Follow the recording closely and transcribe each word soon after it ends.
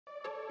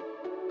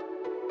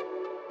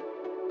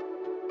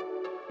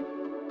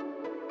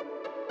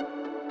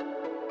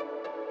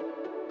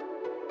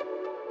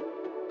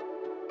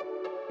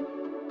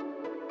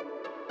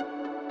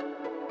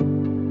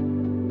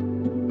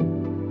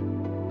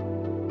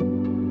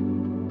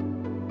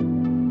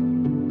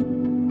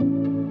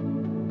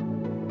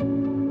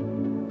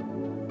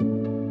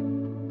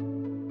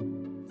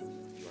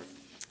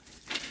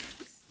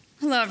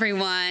Hello,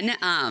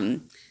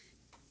 everyone.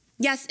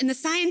 Yes, in the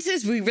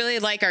sciences, we really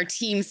like our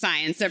team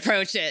science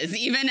approaches,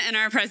 even in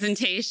our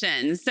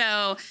presentations.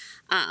 So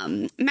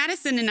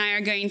Madison and I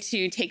are going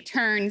to take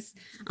turns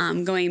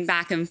going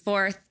back and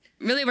forth.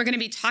 Really, we're going to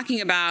be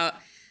talking about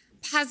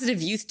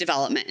positive youth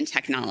development in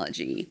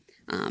technology,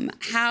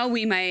 how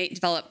we might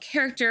develop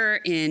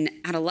character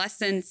in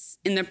adolescence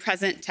in the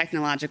present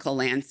technological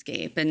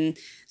landscape. And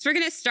so we're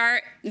going to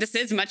start, this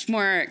is much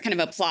more kind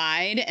of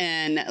applied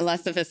and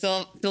less of a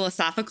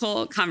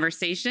philosophical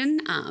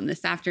conversation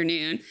this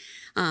afternoon.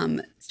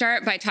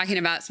 Start by talking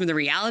about some of the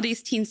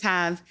realities teens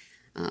have,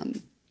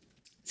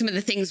 some of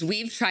the things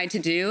we've tried to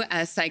do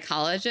as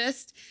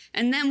psychologists,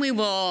 and then we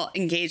will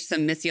engage some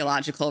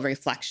missiological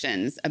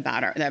reflections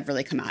about that have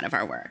really come out of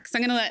our work. So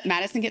I'm going to let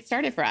Madison get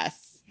started for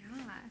us.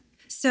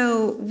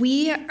 So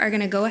we are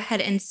going to go ahead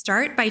and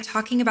start by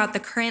talking about the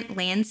current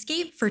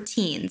landscape for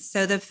teens.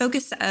 So the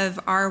focus of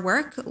our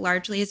work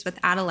largely is with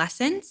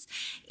adolescents.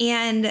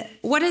 And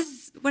what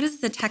does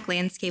the tech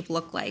landscape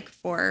look like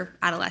for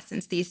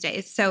adolescents these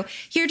days? So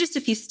here are just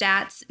a few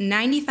stats.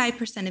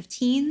 95% of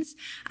teens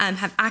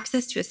have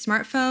access to a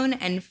smartphone,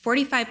 and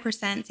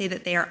 45% say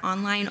that they are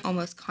online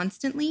almost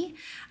constantly.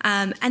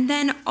 And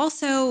then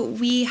also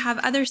we have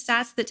other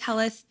stats that tell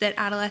us that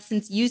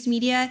adolescents use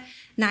media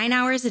 9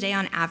 hours a day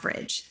on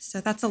average.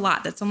 So that's a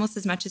lot. That's almost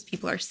as much as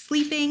people are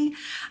sleeping,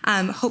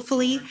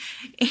 hopefully.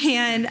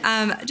 And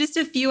just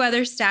a few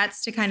other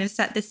stats to kind of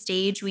set the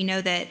stage. We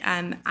know that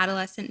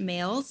adolescent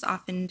males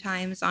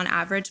oftentimes on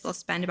average will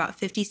spend about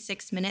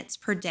 56 minutes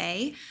per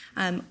day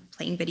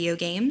playing video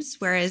games,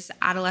 whereas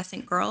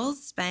adolescent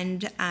girls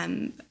spend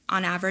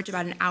on average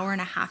about an hour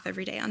and a half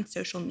every day on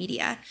social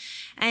media.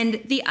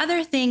 And the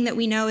other thing that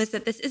we know is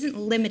that this isn't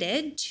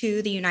limited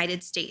to the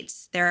United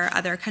States. There are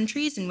other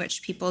countries in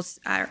which people's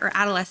or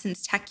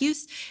adolescents' tech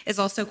use is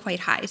also quite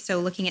high. So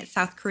looking at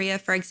South Korea,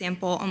 for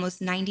example, almost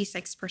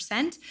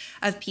 96%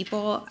 of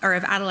people or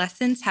of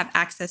adolescents have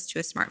access to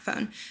a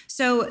smartphone.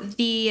 So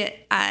the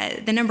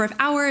number of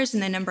hours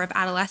and the number of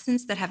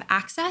adolescents that have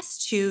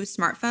access to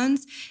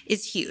smartphones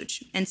is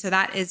huge. And so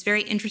that is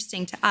very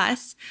interesting to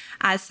us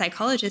as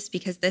psychologists,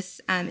 because this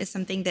is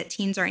something that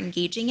teens are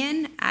engaging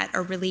in at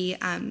a really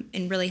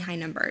in really high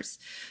numbers.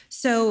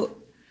 So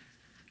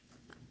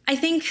I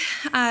think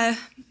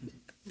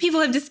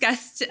people have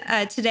discussed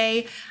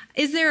today,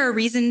 is there a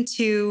reason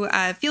to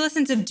feel a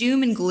sense of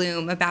doom and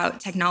gloom about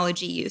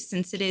technology use,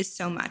 since it is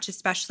so much,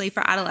 especially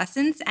for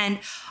adolescents? And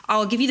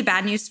I'll give you the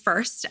bad news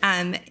first.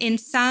 In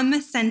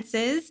some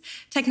senses,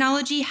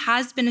 technology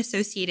has been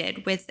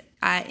associated with,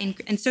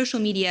 and social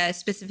media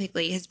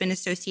specifically has been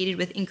associated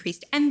with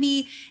increased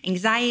envy,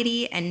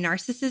 anxiety, and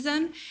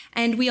narcissism.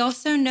 And we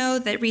also know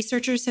that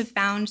researchers have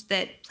found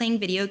that playing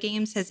video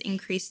games has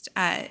increased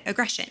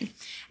aggression.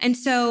 And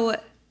so,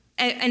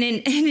 and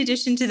in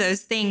addition to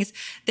those things,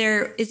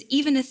 there is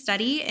even a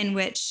study in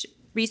which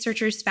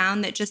researchers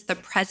found that just the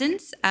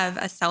presence of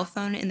a cell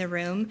phone in the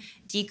room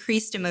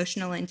decreased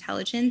emotional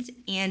intelligence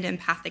and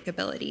empathic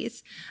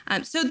abilities.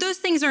 So those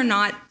things are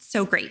not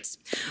so great.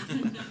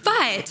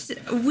 But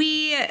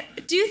we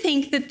do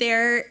think that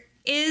there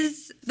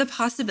is the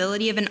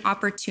possibility of an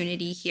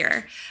opportunity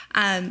here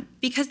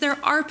because there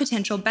are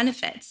potential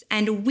benefits.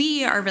 And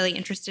we are really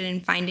interested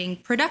in finding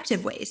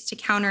productive ways to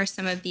counter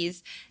some of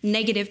these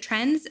negative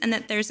trends, and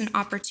that there's an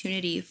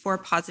opportunity for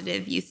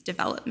positive youth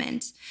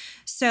development.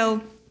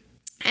 So,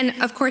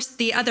 and of course,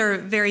 the other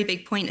very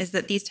big point is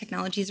that these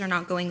technologies are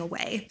not going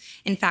away.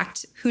 In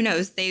fact, who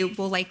knows, they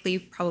will likely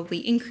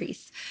probably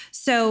increase.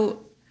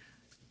 So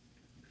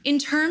in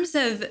terms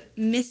of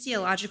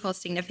missiological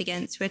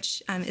significance,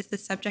 which is the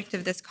subject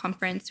of this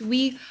conference,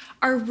 we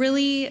are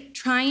really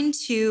trying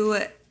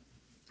to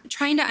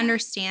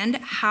understand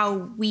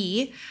how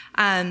we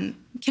can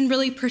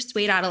really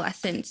persuade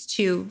adolescents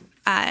to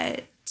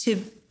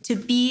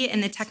be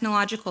in the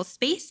technological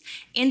space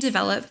and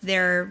develop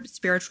their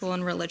spiritual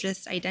and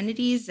religious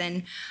identities.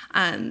 And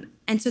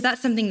so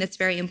that's something that's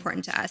very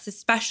important to us,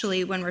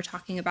 especially when we're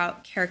talking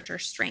about character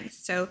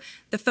strengths. So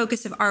the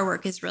focus of our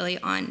work is really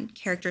on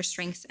character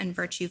strengths and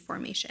virtue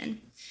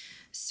formation.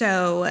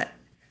 So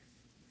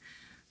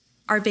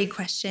our big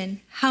question,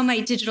 how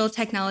might digital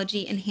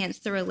technology enhance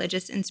the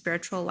religious and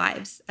spiritual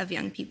lives of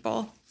young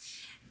people?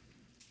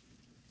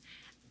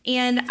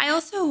 And I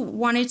also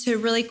wanted to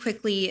really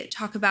quickly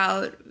talk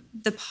about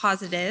the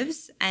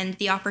positives and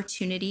the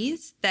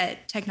opportunities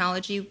that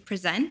technology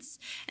presents.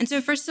 And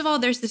so first of all,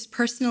 there's this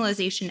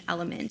personalization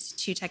element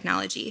to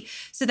technology.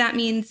 So that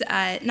means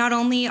not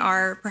only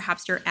are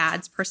perhaps your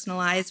ads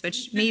personalized,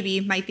 which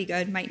maybe might be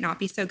good, might not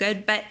be so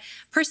good, but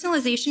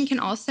personalization can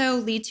also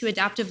lead to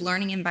adaptive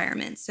learning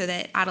environments so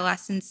that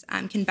adolescents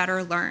can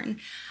better learn.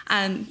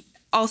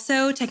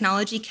 Also,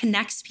 technology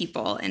connects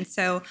people. And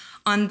so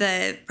on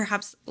the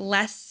perhaps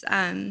less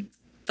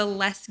the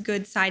less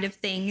good side of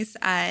things.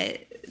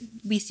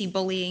 We see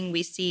bullying,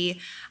 we see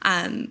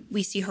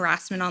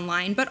harassment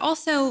online, but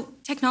also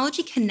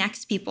technology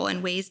connects people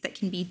in ways that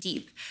can be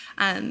deep.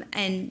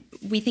 And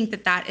we think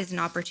that that is an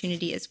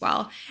opportunity as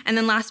well. And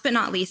then last but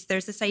not least,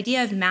 there's this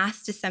idea of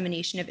mass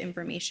dissemination of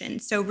information.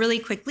 So really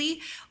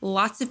quickly,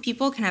 lots of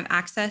people can have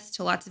access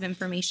to lots of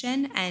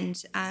information.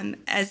 And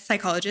as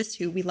psychologists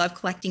who we love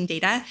collecting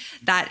data,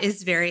 that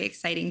is very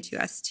exciting to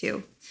us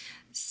too.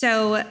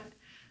 So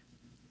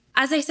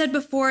as I said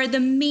before,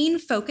 the main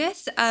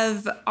focus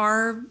of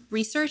our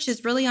research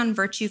is really on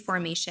virtue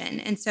formation.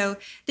 And so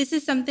this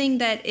is something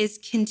that is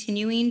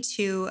continuing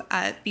to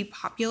be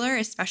popular,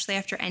 especially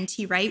after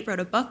N.T. Wright wrote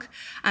a book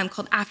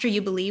called After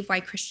You Believe, Why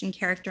Christian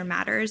Character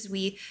Matters.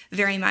 We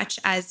very much,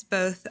 as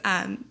both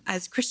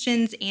as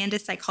Christians and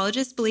as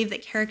psychologists, believe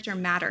that character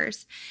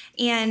matters.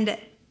 And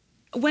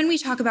when we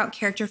talk about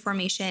character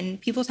formation,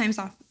 people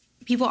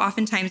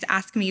oftentimes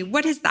ask me,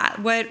 what is that?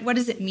 What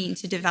does it mean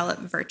to develop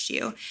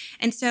virtue?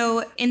 And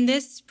so in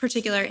this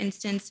particular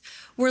instance,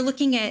 we're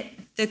looking at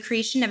the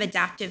creation of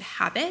adaptive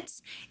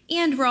habits,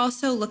 and we're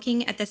also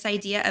looking at this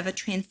idea of a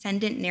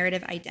transcendent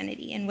narrative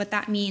identity. And what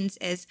that means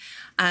is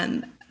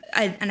an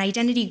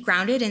identity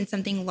grounded in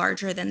something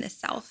larger than the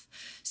self.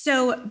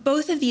 So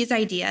both of these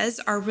ideas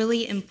are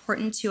really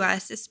important to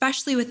us,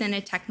 especially within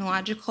a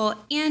technological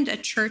and a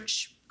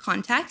church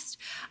context,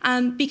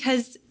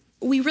 because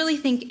we really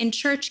think in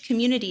church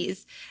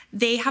communities,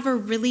 they have a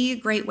really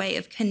great way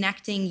of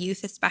connecting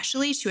youth,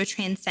 especially to a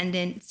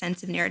transcendent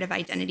sense of narrative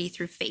identity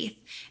through faith.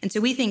 And so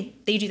we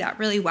think they do that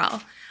really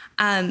well.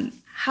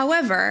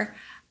 However,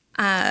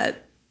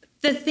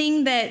 the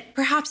thing that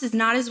perhaps is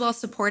not as well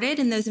supported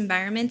in those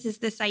environments is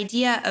this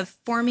idea of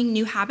forming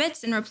new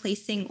habits and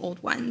replacing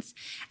old ones.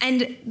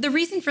 And the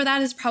reason for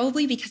that is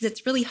probably because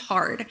it's really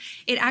hard.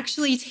 It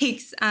actually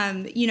takes,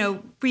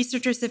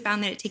 researchers have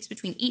found that it takes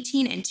between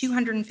 18 and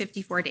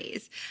 254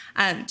 days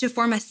to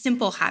form a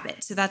simple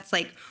habit. So that's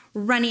like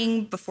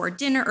running before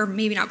dinner, or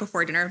maybe not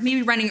before dinner,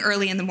 maybe running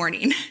early in the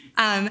morning,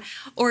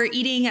 or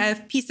eating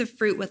a piece of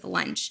fruit with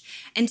lunch.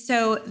 And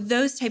so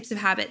those types of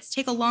habits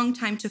take a long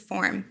time to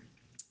form.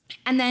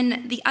 And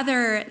then the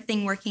other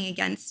thing working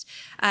against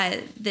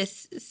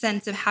this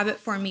sense of habit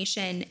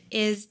formation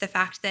is the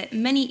fact that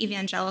many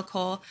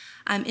evangelical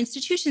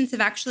institutions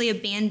have actually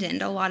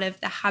abandoned a lot of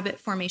the habit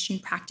formation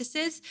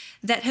practices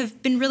that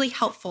have been really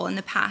helpful in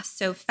the past.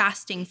 So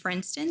fasting, for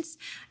instance,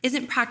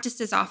 isn't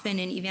practiced as often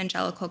in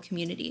evangelical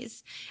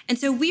communities. And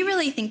so we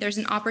really think there's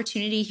an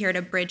opportunity here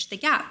to bridge the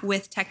gap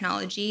with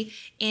technology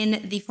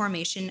in the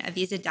formation of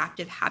these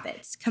adaptive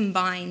habits,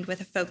 combined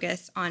with a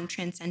focus on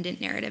transcendent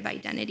narrative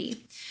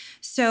identity.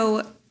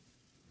 So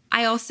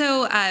I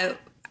also,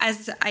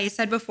 as I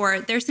said before,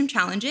 there's some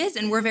challenges,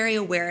 and we're very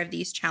aware of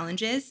these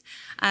challenges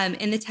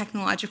in the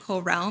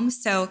technological realm.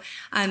 So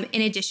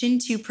in addition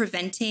to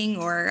preventing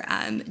or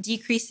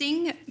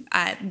decreasing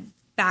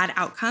bad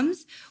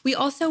outcomes, we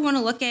also want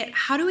to look at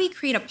how do we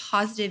create a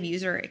positive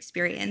user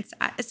experience,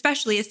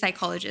 especially as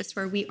psychologists,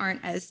 where we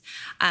aren't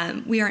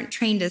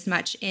trained as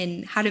much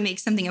in how to make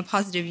something a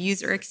positive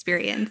user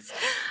experience.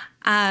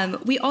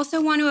 We also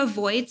want to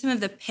avoid some of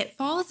the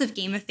pitfalls of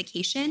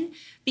gamification,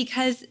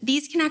 because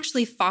these can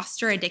actually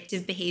foster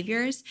addictive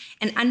behaviors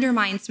and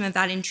undermine some of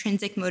that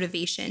intrinsic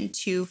motivation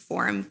to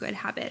form good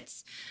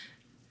habits.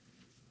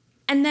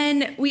 And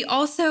then we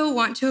also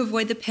want to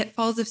avoid the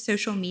pitfalls of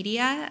social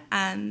media,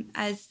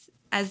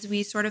 as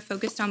we sort of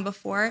focused on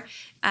before.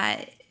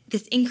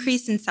 This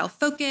increase in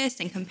self-focus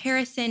and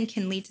comparison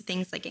can lead to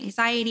things like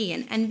anxiety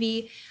and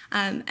envy,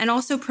 and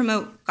also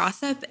promote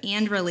gossip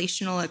and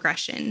relational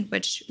aggression,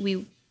 which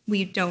we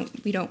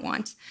don't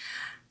want.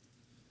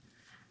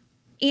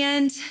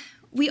 And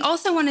we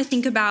also want to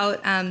think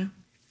about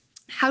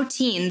how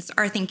teens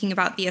are thinking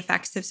about the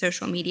effects of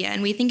social media.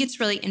 And we think it's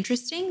really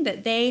interesting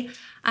that they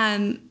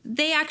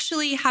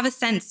actually have a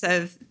sense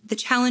of the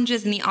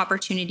challenges and the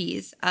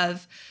opportunities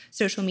of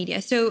social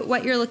media. So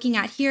what you're looking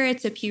at here,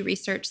 it's a Pew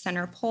Research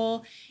Center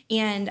poll.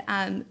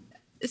 And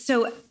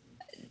so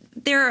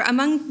there,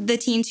 among the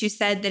teens who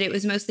said that it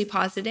was mostly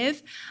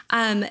positive,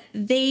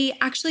 they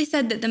actually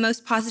said that the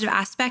most positive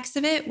aspects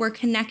of it were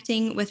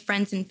connecting with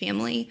friends and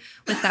family,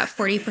 with that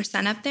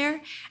 40% up there.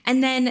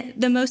 And then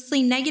the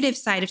mostly negative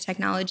side of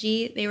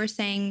technology, they were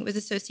saying, was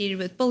associated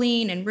with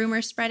bullying and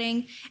rumor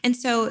spreading. And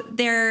so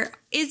there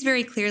is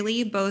very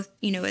clearly, both,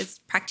 as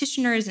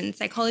practitioners and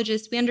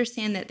psychologists, we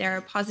understand that there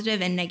are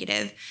positive and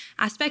negative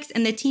aspects,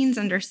 and the teens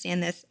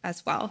understand this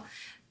as well.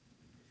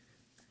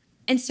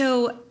 And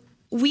so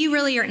we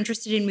really are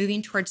interested in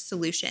moving towards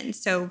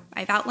solutions. So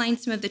I've outlined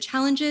some of the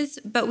challenges,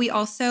 but we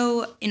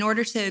also, in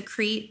order to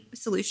create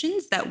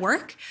solutions that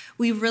work,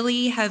 we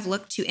really have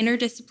looked to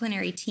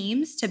interdisciplinary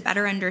teams to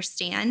better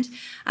understand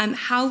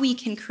how we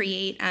can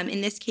create,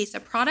 in this case, a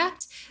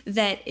product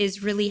that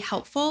is really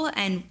helpful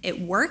and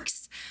it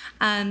works.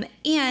 And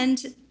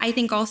I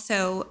think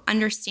also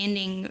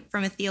understanding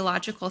from a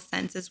theological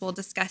sense, as we'll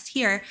discuss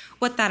here,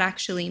 what that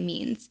actually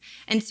means.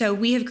 And so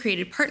we have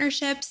created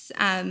partnerships,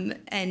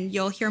 and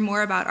you'll hear more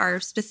more about our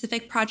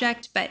specific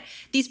project, but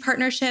these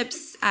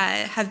partnerships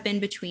have been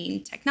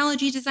between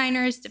technology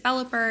designers,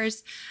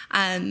 developers,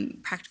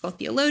 practical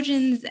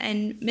theologians,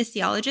 and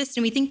missiologists,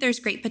 and we think there's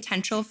great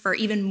potential for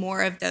even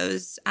more of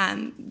those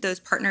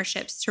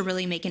partnerships to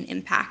really make an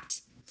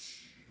impact.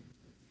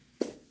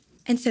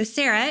 And so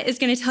Sarah is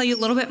going to tell you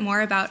a little bit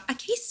more about a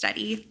case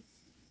study.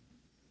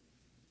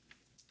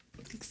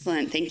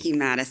 Excellent. Thank you,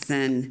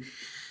 Madison.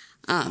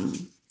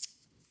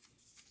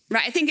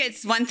 Right. I think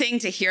it's one thing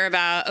to hear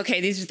about, okay,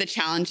 these are the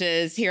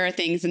challenges, here are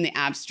things in the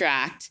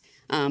abstract,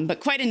 but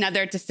quite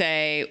another to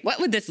say, what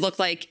would this look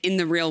like in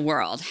the real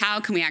world?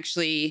 How can we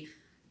actually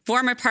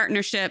form a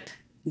partnership,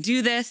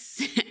 do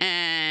this,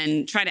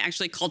 and try to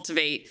actually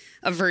cultivate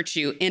a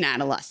virtue in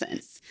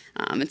adolescence?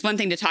 It's one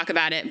thing to talk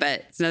about it,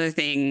 but it's another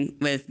thing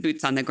with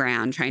boots on the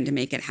ground trying to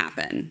make it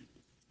happen.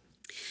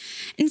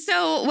 And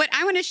so what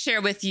I want to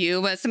share with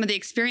you was some of the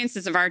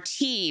experiences of our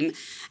team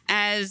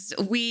as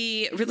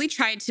we really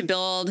tried to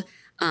build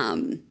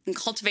and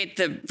cultivate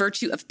the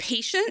virtue of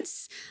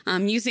patience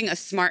using a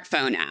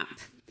smartphone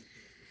app.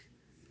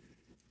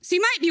 So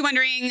you might be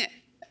wondering,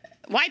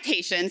 why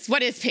patience?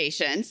 What is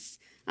patience?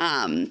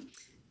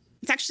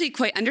 It's actually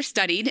quite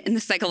understudied in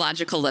the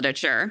psychological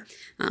literature,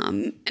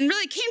 and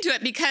really came to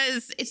it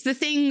because it's the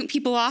thing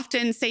people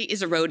often say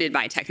is eroded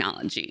by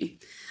technology.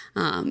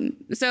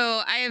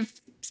 So I have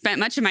spent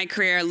much of my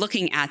career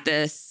looking at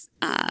this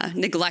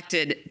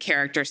neglected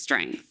character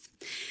strength.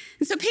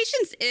 And so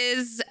patience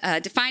is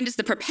defined as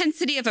the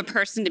propensity of a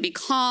person to be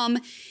calm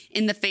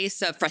in the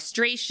face of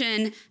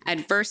frustration,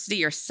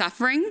 adversity, or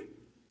suffering.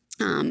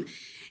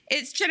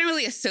 It's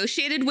generally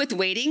associated with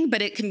waiting,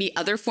 but it can be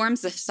other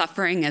forms of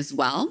suffering as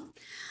well.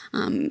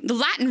 The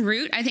Latin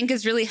root, I think,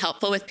 is really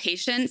helpful with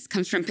patience.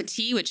 Comes from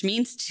pati, which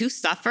means to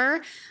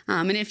suffer.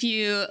 And if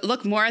you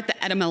look more at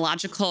the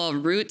etymological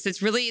roots,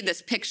 it's really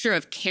this picture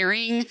of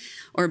carrying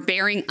or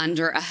bearing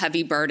under a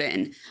heavy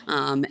burden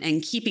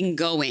and keeping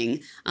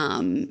going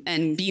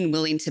and being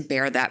willing to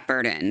bear that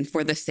burden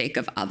for the sake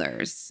of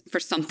others, for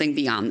something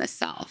beyond the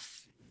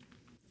self.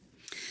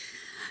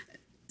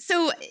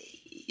 So,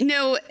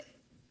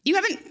 you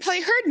haven't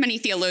probably heard many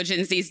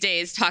theologians these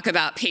days talk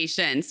about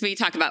patience. We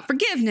talk about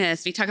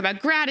forgiveness, we talk about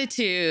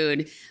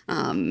gratitude,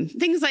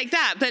 things like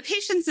that. But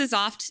patience is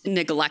oft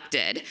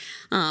neglected.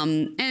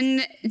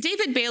 And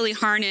David Bailey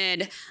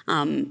Harned,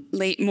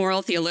 late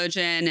moral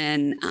theologian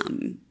and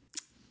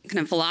kind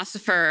of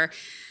philosopher,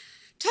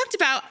 talked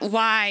about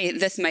why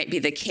this might be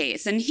the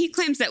case. And he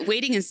claims that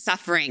waiting and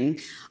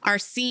suffering are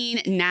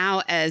seen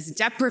now as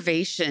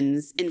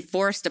deprivations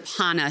enforced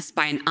upon us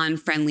by an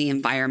unfriendly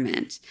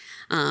environment.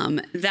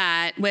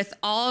 That with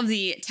all of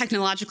the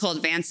technological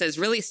advances,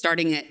 really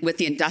starting with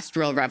the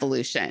Industrial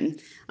Revolution,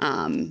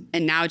 and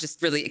now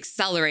just really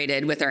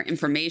accelerated with our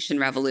information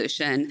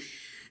revolution,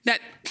 that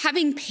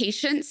having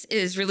patience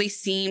is really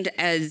seen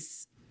as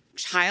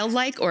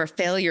childlike or a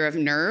failure of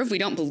nerve. We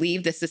don't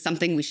believe this is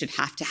something we should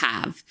have to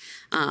have.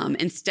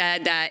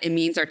 Instead, that it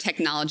means our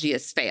technology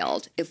has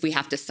failed if we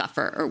have to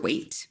suffer or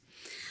wait.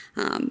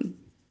 And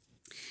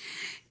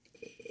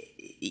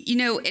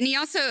he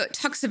also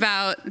talks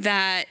about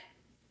that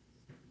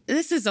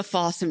this is a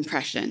false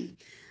impression,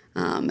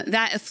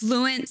 that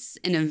affluence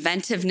and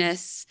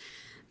inventiveness,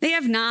 they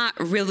have not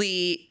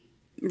really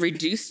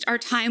reduced our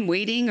time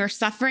waiting or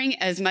suffering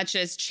as much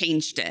as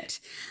changed it.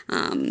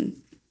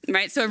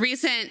 Right. So a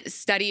recent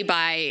study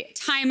by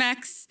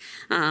Timex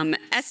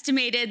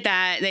estimated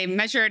that they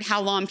measured how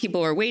long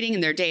people were waiting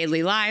in their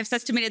daily lives,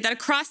 estimated that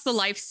across the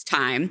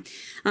lifetime,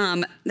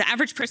 the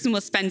average person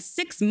will spend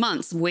 6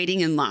 months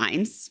waiting in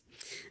lines,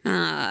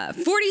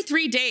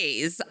 43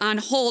 days on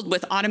hold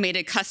with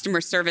automated customer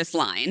service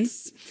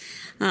lines,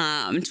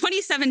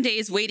 27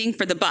 days waiting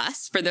for the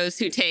bus for those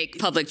who take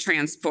public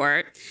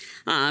transport,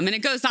 and it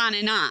goes on,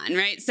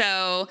 right?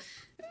 So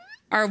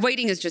our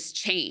waiting has just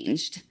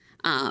changed.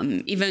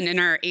 Even in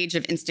our age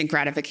of instant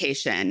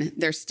gratification,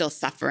 there's still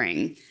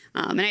suffering.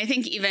 And I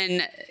think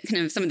even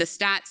kind of some of the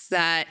stats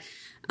that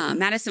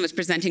Madison was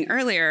presenting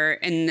earlier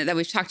and that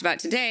we've talked about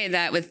today,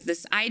 that with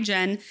this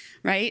iGen,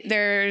 right,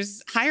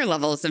 there's higher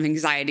levels of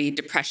anxiety,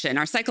 depression.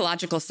 Our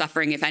psychological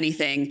suffering, if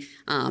anything,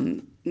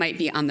 might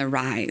be on the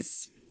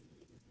rise.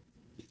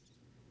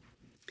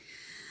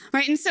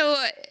 Right, and so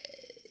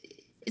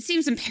it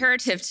seems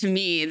imperative to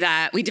me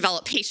that we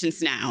develop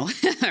patience now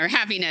or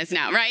happiness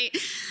now, right?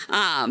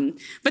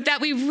 But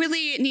that we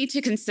really need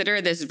to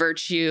consider this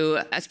virtue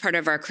as part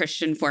of our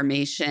Christian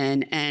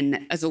formation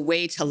and as a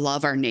way to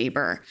love our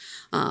neighbor,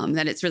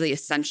 that it's really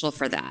essential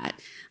for that.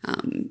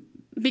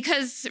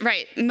 Because,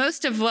 right,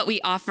 most of what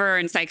we offer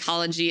in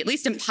psychology, at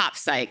least in pop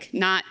psych,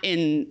 not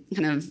in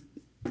kind of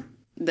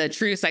the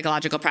true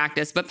psychological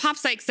practice, but pop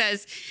psych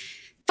says,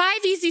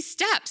 5 easy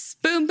steps,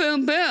 boom,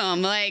 boom,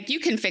 boom. Like, you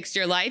can fix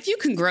your life. You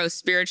can grow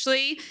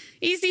spiritually.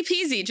 Easy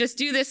peasy. Just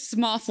do this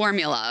small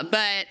formula.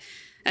 But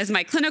as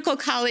my clinical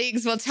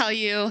colleagues will tell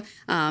you,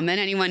 and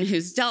anyone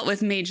who's dealt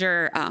with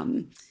major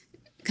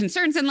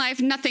concerns in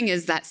life, nothing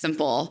is that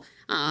simple.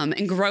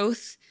 And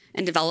growth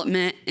and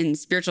development and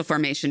spiritual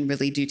formation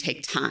really do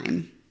take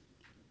time.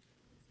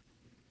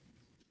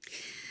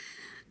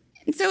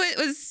 And so it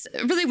was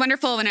really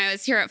wonderful when I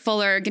was here at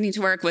Fuller getting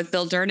to work with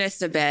Bill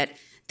Durness a bit,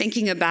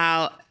 thinking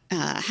about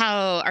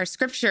how our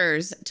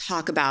scriptures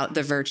talk about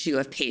the virtue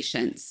of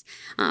patience,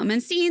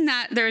 and seeing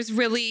that there's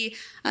really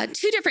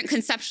two different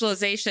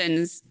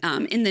conceptualizations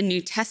in the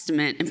New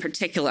Testament in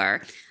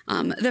particular.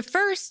 The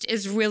first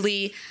is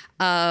really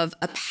of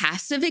a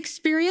passive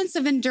experience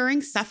of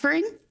enduring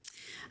suffering.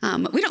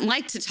 We don't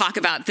like to talk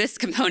about this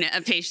component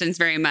of patience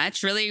very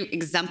much, really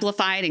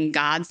exemplified in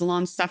God's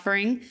long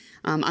suffering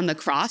on the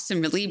cross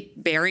and really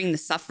bearing the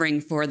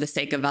suffering for the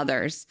sake of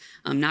others,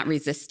 not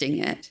resisting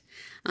it.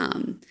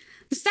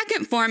 The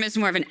second form is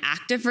more of an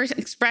active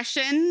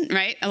expression,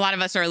 right? A lot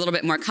of us are a little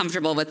bit more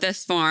comfortable with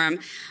this form,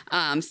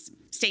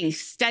 staying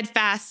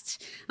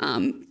steadfast,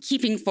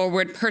 keeping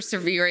forward,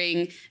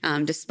 persevering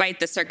despite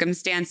the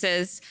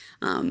circumstances.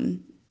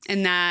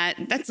 And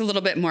that's a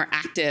little bit more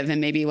active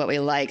and maybe what we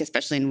like,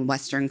 especially in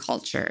Western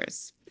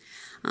cultures.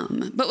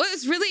 But what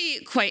was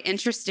really quite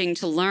interesting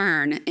to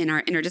learn in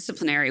our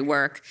interdisciplinary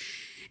work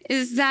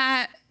is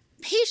that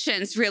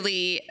patience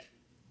really,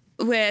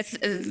 with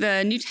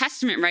the New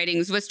Testament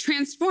writings, was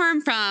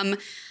transformed from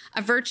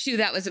a virtue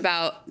that was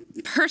about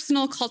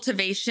personal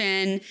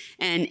cultivation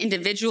and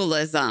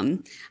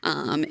individualism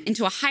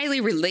into a highly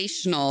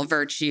relational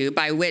virtue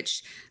by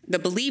which the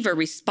believer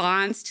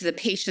responds to the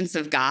patience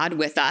of God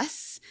with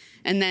us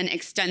and then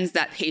extends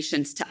that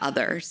patience to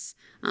others.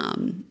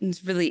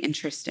 It's really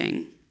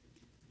interesting.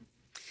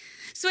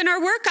 So in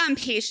our work on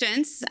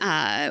patience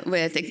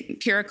with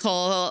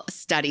empirical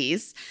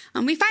studies,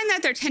 we find that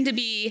there tend to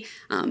be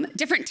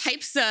different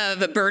types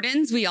of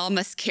burdens we all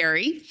must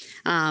carry,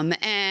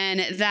 and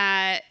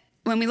that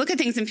when we look at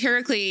things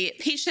empirically,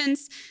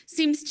 patience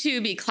seems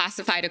to be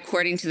classified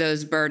according to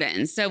those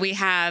burdens. So we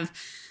have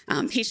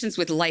patients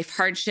with life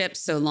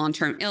hardships, so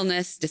long-term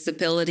illness,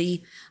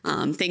 disability,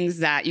 things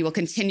that you will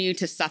continue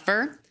to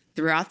suffer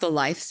throughout the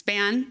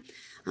lifespan.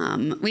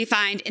 We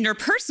find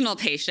interpersonal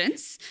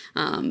patience.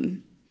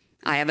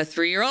 I have a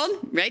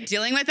 3-year-old, right?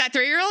 Dealing with that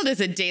 3-year-old is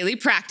a daily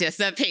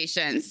practice of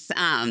patience.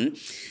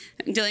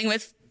 Dealing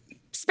with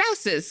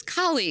spouses,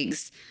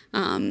 colleagues,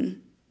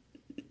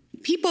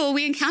 people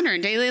we encounter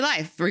in daily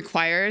life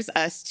requires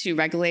us to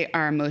regulate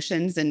our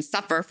emotions and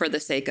suffer for the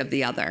sake of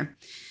the other.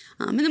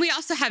 And then we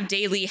also have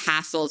daily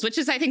hassles, which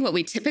is, I think, what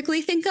we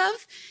typically think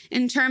of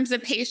in terms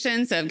of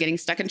patience, of getting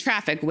stuck in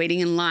traffic, waiting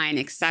in line,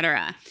 et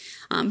cetera.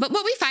 But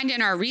what we find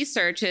in our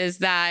research is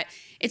that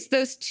it's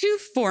those two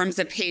forms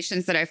of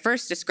patience that I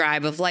first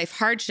described, of life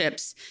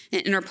hardships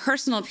and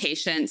interpersonal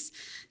patience,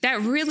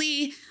 that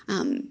really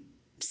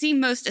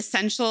seem most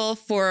essential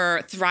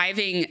for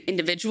thriving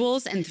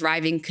individuals and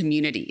thriving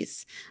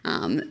communities.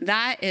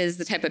 That is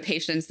the type of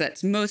patience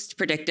that's most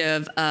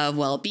predictive of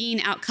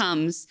well-being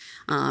outcomes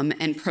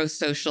and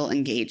pro-social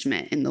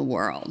engagement in the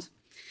world.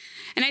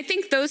 And I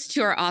think those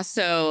two are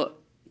also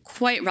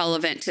quite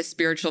relevant to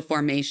spiritual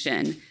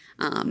formation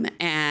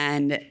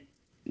and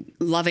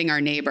loving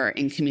our neighbor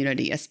in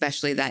community,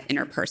 especially that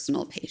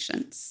interpersonal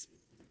patience.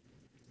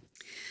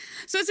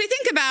 So as we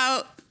think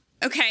about,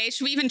 okay,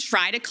 should we even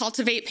try to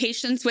cultivate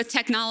patience with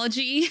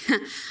technology?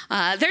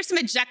 There's some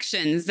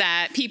objections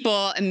that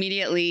people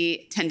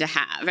immediately tend to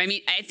have. I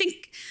mean, I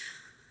think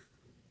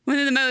one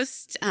of the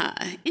most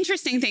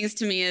interesting things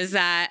to me is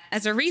that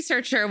as a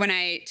researcher, when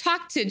I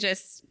talk to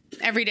just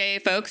everyday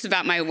folks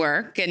about my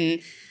work,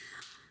 and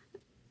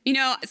you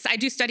know, I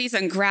do studies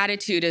on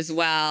gratitude as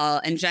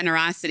well and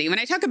generosity. When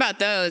I talk about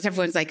those,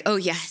 everyone's like, oh,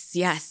 yes,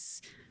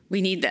 yes,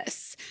 we need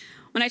this.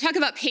 When I talk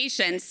about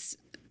patience,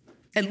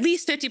 at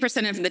least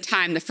 50% of the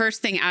time, the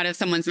first thing out of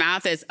someone's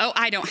mouth is, oh,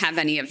 I don't have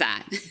any of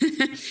that,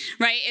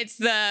 right? It's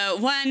the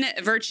one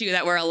virtue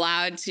that we're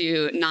allowed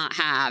to not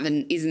have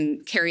and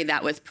even carry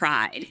that with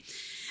pride.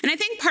 And I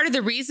think part of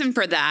the reason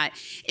for that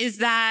is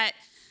that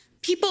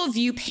people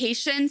view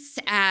patience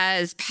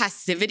as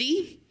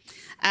passivity,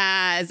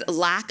 as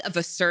lack of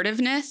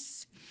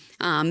assertiveness.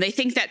 They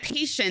think that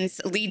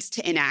patience leads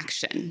to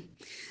inaction.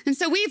 And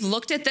so we've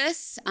looked at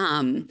this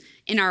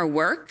in our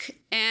work,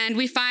 and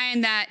we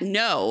find that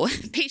no,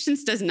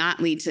 patience does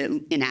not lead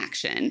to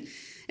inaction.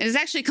 It is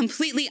actually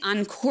completely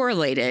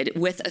uncorrelated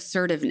with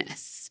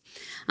assertiveness.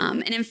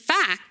 And in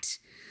fact,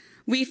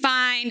 we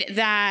find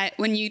that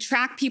when you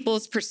track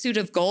people's pursuit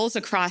of goals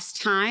across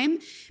time,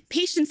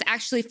 patience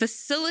actually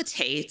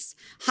facilitates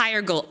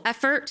higher goal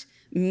effort,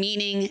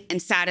 meaning,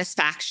 and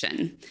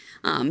satisfaction.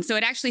 So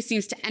it actually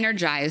seems to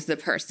energize the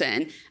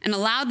person and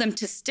allow them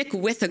to stick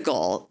with a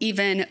goal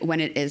even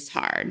when it is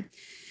hard.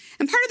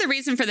 And part of the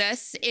reason for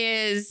this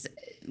is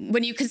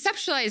when you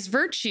conceptualize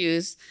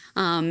virtues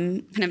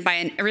kind of by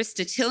an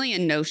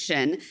Aristotelian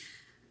notion,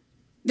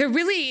 they're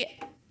really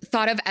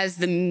thought of as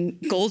the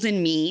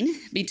golden mean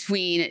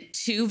between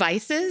two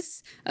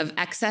vices of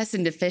excess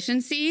and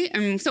deficiency.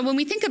 And so when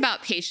we think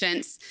about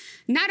patience,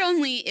 not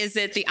only is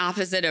it the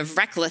opposite of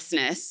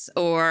recklessness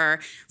or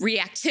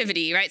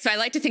reactivity, right? So I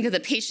like to think of the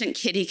patient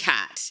kitty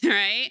cat,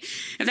 right?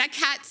 If that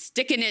cat's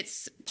sticking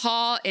its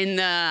paw in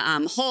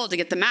the hole to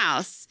get the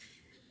mouse,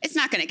 it's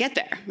not going to get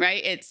there,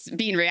 right? It's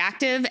being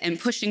reactive and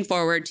pushing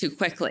forward too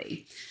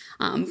quickly.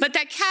 But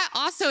that cat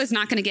also is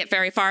not going to get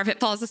very far if it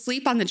falls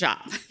asleep on the job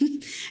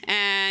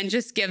and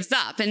just gives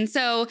up. And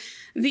so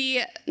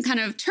the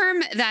kind of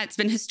term that's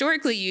been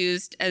historically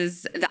used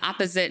as the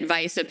opposite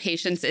vice of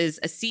patience is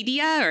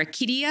acedia or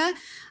akidia.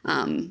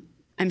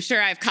 I'm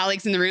sure I have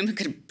colleagues in the room who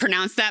could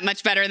pronounce that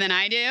much better than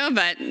I do,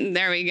 but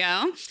there we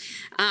go.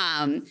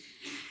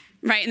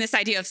 Right, and this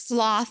idea of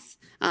sloth,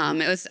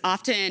 it was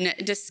often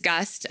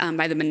discussed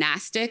by the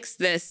monastics,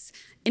 this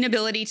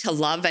inability to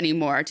love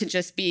anymore, to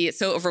just be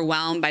so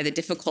overwhelmed by the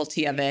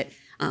difficulty of it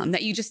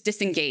that you just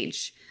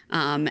disengage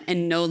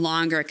and no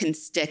longer can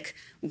stick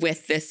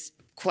with this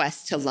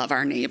quest to love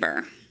our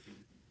neighbor.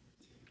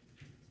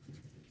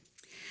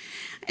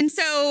 And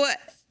so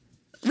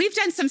we've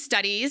done some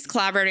studies,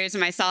 collaborators and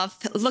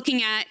myself,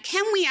 looking at,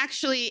 can we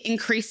actually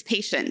increase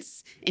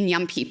patience in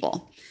young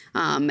people?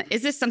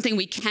 Is this something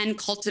we can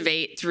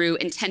cultivate through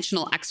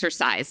intentional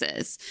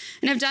exercises?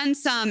 And I've done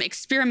some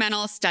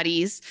experimental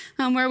studies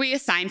where we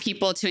assign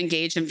people to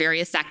engage in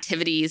various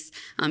activities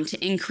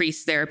to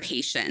increase their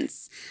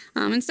patience.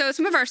 And so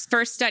some of our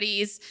first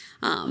studies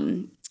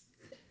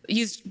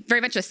used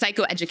very much a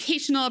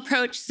psychoeducational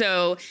approach.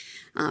 So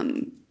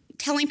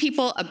telling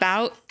people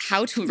about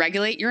how to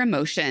regulate your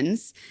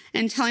emotions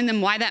and telling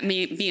them why that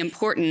may be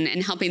important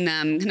and helping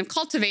them kind of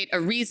cultivate a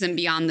reason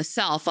beyond the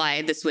self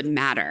why this would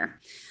matter.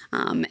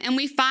 And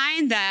we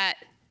find that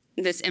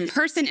this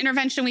in-person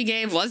intervention we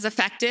gave was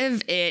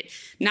effective. It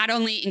not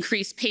only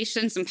increased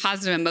patience and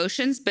positive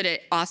emotions, but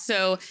it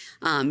also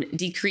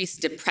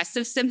decreased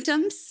depressive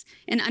symptoms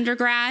in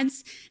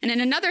undergrads. And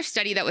in another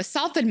study that was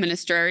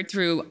self-administered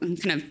through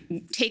kind of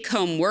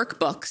take-home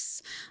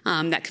workbooks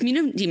that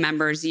community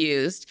members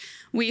used,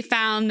 we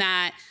found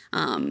that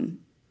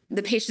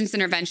the patient's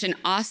intervention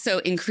also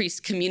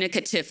increased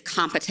communicative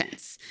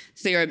competence,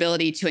 so your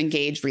ability to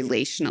engage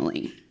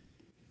relationally.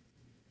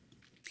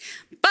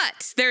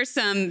 But there's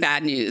some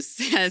bad news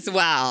as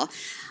well.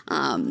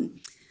 I'm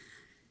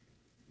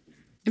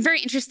very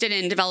interested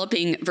in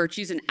developing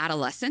virtues in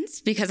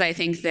adolescence because I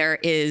think there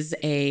is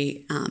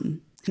a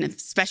kind of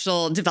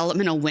special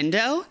developmental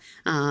window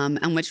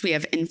on which we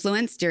have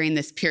influence during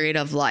this period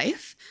of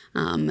life.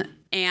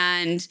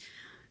 And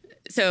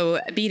so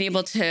being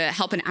able to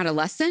help an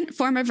adolescent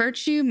form a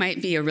virtue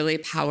might be a really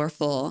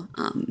powerful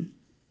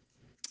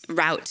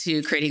route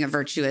to creating a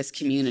virtuous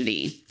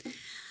community.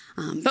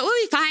 But what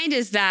we find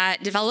is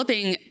that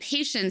developing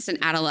patience in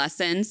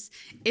adolescence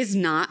is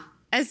not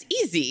as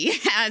easy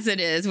as it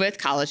is with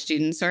college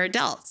students or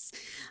adults.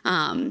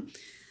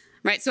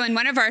 Right, so in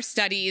one of our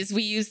studies,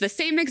 we use the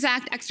same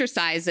exact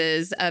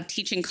exercises of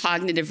teaching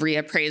cognitive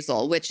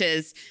reappraisal, which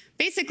is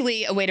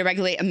basically a way to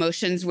regulate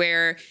emotions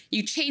where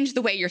you change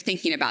the way you're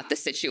thinking about the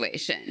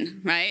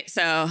situation, right?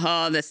 So,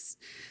 oh, this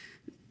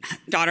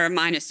daughter of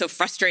mine is so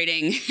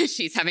frustrating,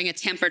 she's having a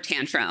temper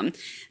tantrum.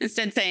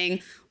 Instead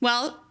saying,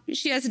 well,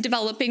 she has a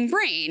developing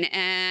brain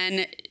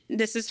and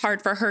this is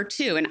hard for her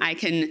too. And I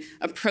can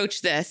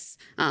approach this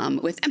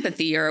with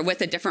empathy or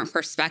with a different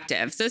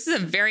perspective. So this is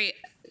a very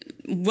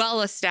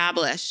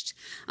well-established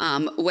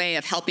way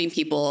of helping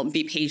people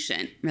be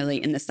patient,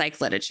 really, in the psych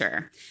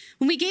literature.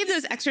 When we gave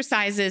those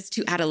exercises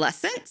to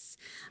adolescents,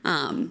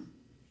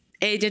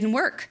 it didn't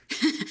work.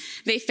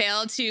 They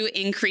failed to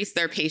increase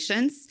their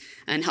patience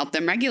and help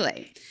them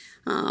regulate.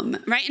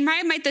 Right? And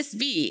why might this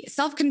be?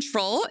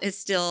 Self-control is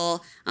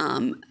still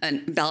an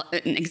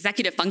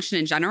executive function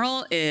in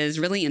general is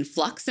really in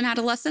flux in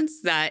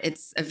adolescence, that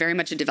it's very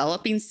much a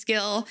developing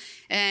skill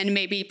and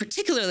may be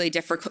particularly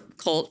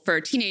difficult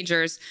for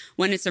teenagers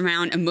when it's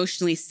around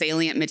emotionally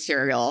salient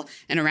material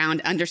and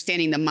around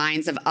understanding the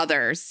minds of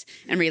others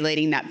and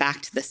relating that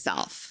back to the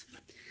self.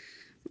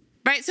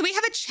 Right? So we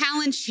have a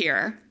challenge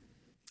here.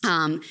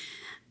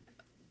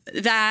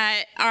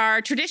 That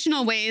our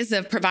traditional ways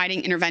of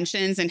providing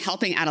interventions and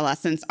helping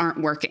adolescents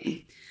aren't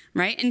working,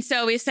 right? And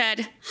so we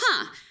said,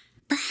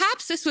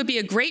 perhaps this would be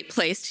a great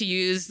place to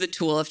use the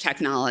tool of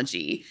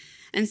technology.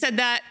 And said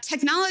that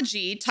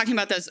technology, talking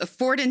about those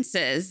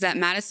affordances that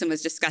Madison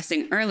was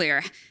discussing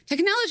earlier,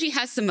 technology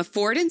has some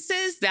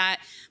affordances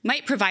that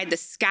might provide the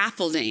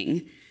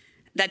scaffolding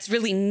that's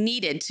really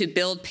needed to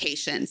build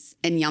patience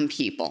in young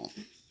people.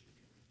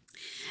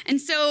 And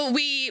so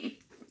we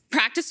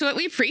practice what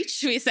we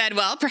preach. We said,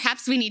 well,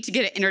 perhaps we need to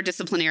get an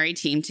interdisciplinary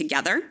team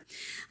together.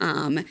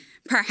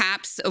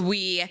 Perhaps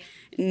we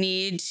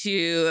need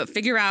to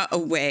figure out a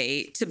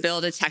way to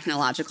build a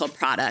technological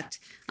product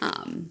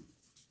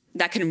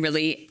that can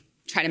really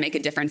try to make a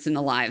difference in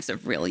the lives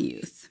of real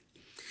youth.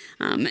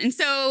 And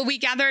so we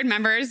gathered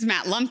members.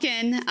 Matt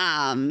Lumpkin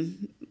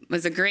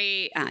was a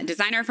great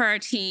designer for our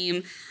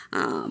team.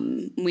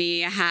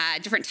 We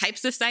had different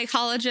types of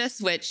psychologists,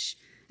 which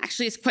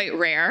actually is quite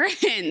rare,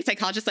 and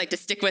psychologists like to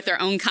stick with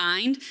their own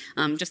kind,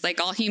 just like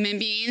all human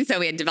beings. So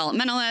we had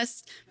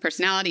developmentalists,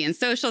 personality and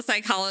social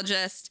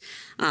psychologists,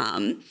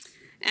 and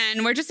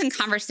we're just in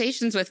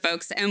conversations with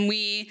folks, and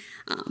we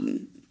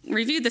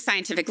reviewed the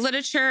scientific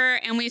literature,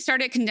 and we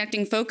started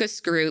conducting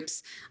focus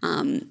groups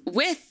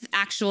with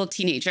actual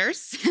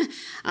teenagers,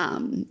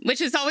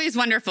 which is always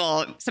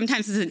wonderful.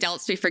 Sometimes as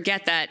adults, we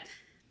forget that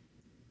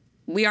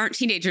we aren't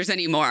teenagers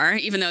anymore,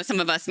 even though some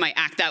of us might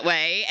act that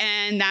way,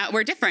 and that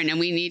we're different, and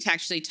we need to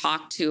actually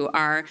talk to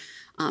our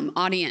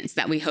audience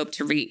that we hope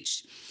to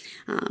reach.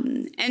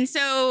 And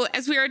so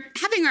as we were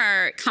having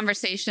our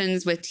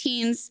conversations with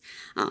teens,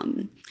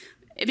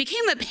 it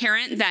became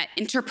apparent that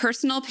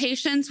interpersonal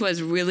patience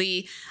was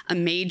really a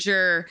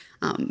major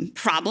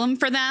problem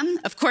for them.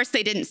 Of course,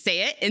 they didn't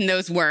say it in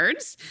those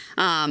words.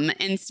 And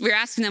we were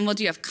asking them, well,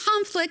 do you have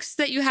conflicts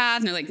that you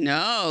have? And they're like,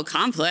 no,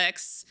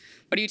 conflicts?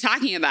 What are you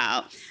talking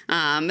about?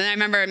 And I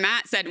remember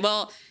Matt said,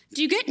 well,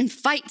 do you get in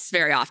fights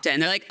very often?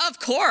 They're like, of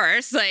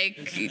course.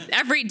 Like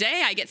every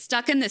day I get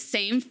stuck in the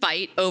same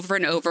fight over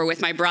and over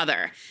with my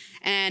brother.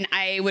 And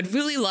I would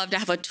really love to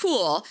have a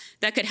tool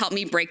that could help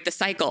me break the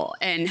cycle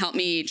and help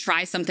me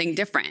try something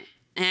different.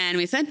 And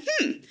we said,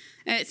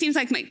 it seems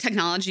like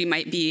technology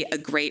might be a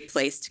great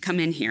place to come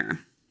in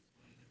here.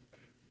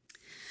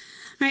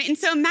 All right, and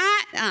so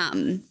Matt,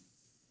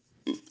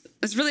 it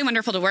was really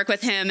wonderful to work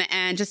with him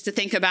and just to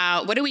think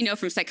about what do we know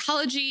from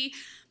psychology,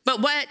 but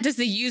what does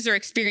the user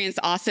experience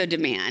also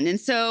demand? And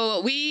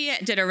so we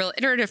did a real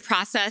iterative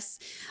process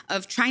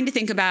of trying to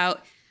think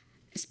about,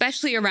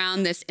 especially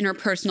around this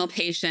interpersonal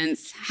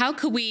patience, how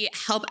could we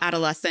help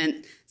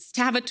adolescents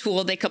to have a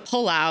tool they could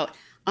pull out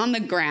on the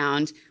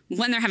ground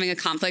when they're having a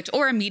conflict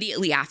or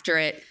immediately after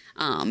it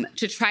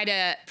to try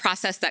to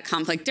process that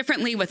conflict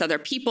differently with other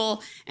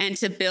people and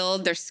to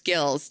build their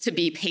skills to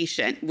be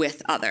patient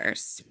with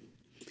others.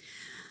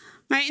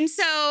 Right, and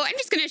so I'm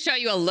just going to show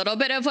you a little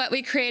bit of what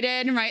we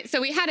created, right? So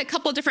we had a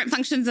couple different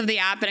functions of the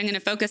app, but I'm going to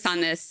focus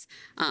on this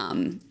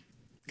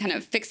kind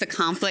of fix a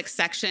conflict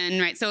section,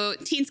 right? So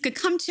teens could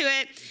come to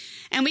it,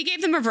 and we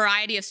gave them a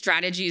variety of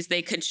strategies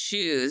they could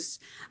choose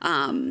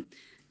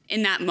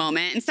in that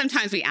moment. And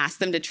sometimes we asked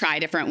them to try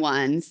different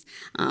ones.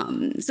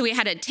 So we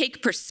had a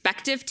take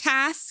perspective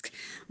task,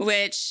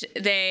 which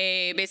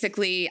they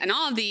basically, on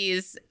all of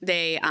these,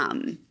 they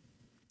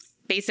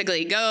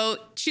basically go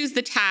choose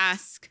the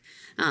task.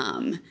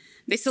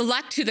 They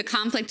select who the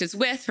conflict is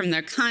with from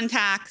their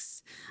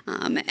contacts.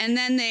 And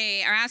then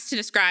they are asked to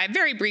describe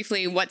very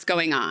briefly what's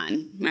going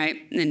on, right?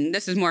 And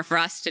this is more for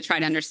us to try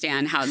to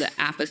understand how the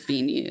app is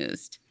being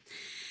used.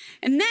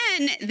 And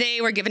then they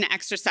were given an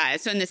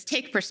exercise. So in this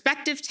take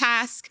perspective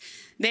task,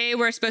 they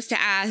were supposed to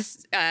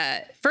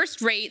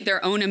first rate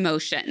their own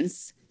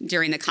emotions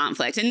during the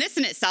conflict. And this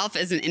in itself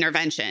is an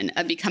intervention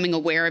of becoming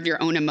aware of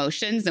your own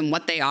emotions and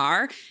what they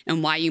are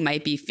and why you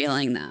might be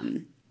feeling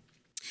them.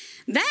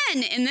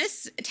 Then in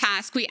this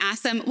task, we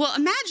asked them, well,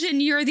 imagine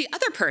you're the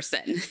other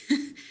person.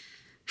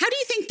 How do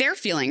you think they're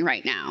feeling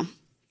right now?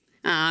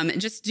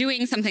 Just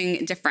doing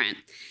something different.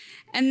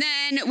 And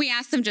then we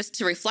asked them just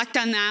to reflect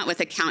on that with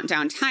a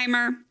countdown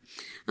timer,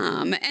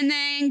 and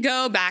then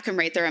go back and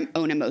rate their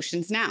own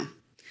emotions now.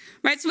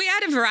 Right, so we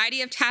had a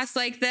variety of tasks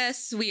like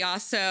this. We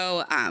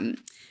also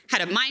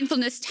had a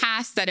mindfulness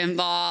task that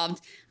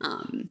involved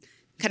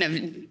kind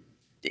of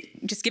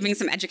just giving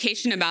some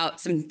education about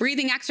some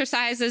breathing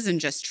exercises and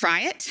just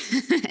try it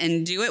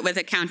and do it with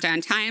a countdown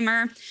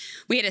timer.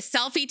 We had a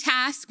selfie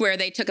task where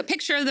they took a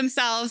picture of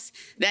themselves,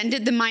 then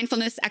did the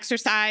mindfulness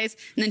exercise,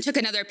 and then took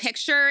another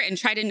picture and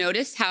tried to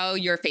notice how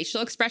your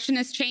facial expression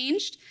has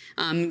changed,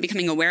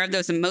 becoming aware of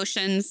those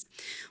emotions.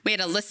 We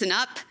had a listen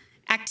up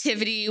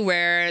activity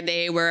where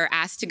they were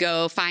asked to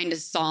go find a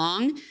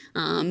song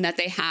that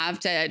they have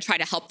to try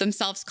to help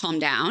themselves calm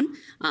down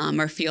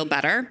or feel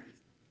better.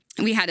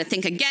 We had a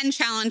Think Again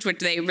challenge, which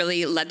they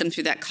really led them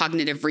through that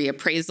cognitive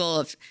reappraisal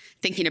of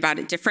thinking about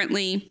it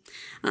differently.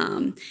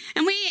 And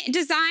we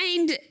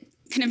designed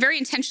kind of very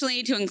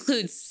intentionally to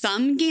include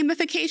some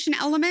gamification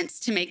elements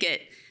to make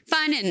it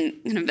fun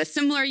and kind of a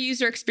similar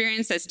user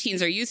experience as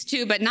teens are used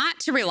to, but not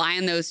to rely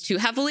on those too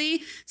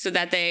heavily so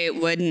that they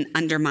wouldn't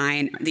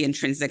undermine the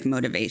intrinsic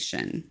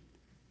motivation.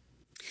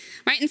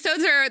 Right, and so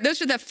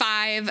those are the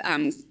 5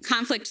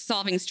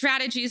 conflict-solving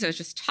strategies I was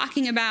just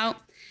talking about.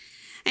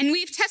 And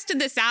we've tested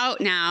this out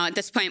now at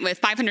this point with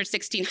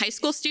 516 high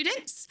school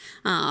students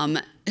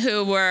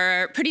who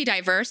were pretty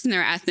diverse in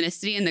their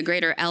ethnicity in the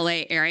greater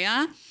LA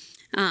area.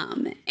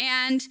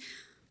 And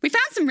we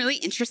found some really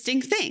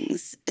interesting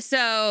things.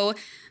 So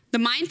the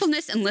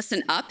mindfulness and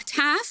listen up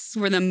tasks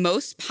were the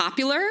most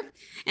popular,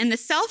 and the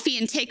selfie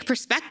and take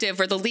perspective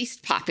were the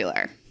least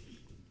popular.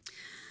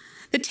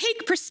 The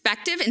take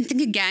perspective and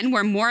think again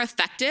were more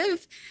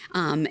effective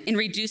in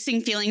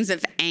reducing feelings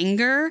of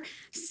anger,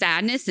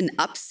 sadness, and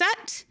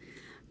upset,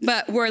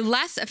 but were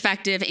less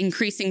effective in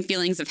increasing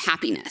feelings of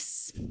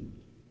happiness.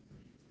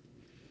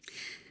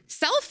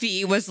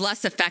 Selfie was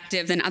less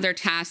effective than other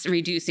tasks in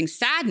reducing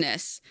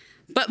sadness,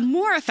 but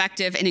more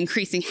effective in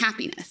increasing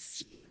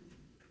happiness.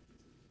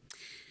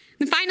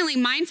 And finally,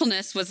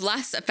 mindfulness was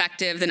less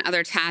effective than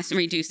other tasks in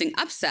reducing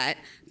upset,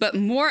 but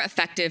more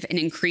effective in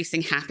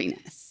increasing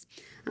happiness.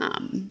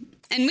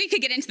 And we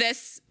could get into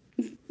this,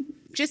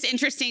 just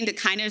interesting to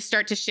kind of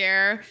start to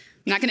share.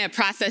 I'm not going to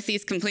process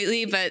these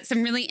completely, but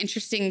some really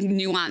interesting,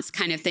 nuanced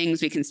kind of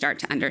things we can start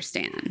to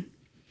understand.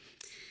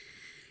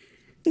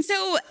 And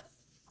so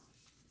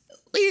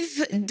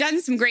we've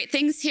done some great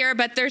things here,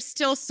 but there's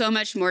still so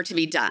much more to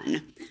be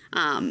done.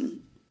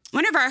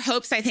 One of our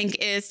hopes, I think,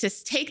 is to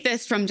take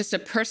this from just a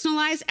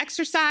personalized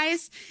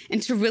exercise and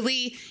to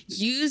really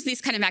use these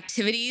kind of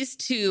activities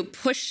to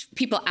push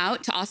people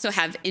out to also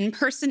have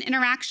in-person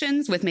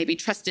interactions with maybe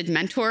trusted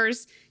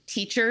mentors,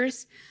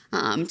 teachers,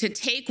 to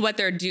take what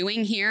they're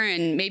doing here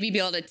and maybe be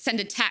able to send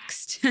a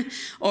text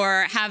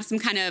or have some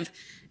kind of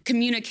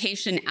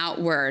communication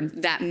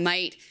outward that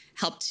might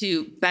help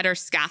to better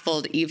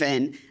scaffold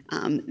even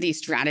these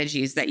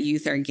strategies that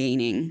youth are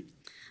gaining.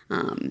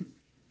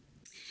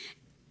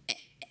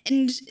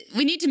 And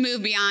we need to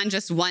move beyond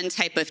just one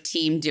type of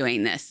team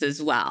doing this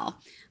as well.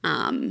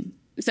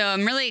 So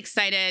I'm really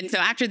excited. So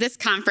after this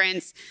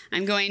conference,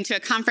 I'm going to a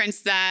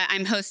conference that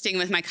I'm hosting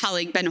with my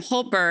colleague, Ben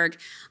Holtberg,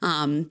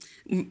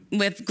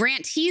 with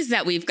grantees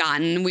that we've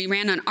gotten. We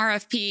ran an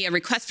RFP, a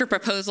request for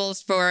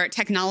proposals for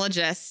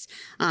technologists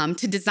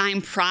to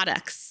design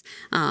products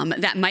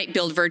that might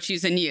build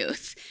virtues in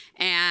youth.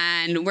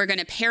 And we're going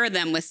to pair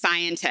them with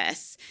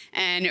scientists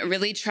and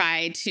really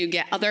try to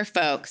get other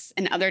folks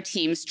and other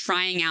teams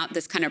trying out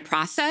this kind of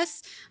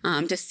process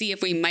to see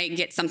if we might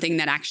get something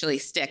that actually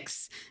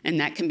sticks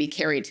and that can be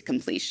carried to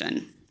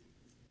completion.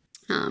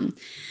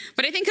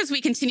 But I think as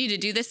we continue to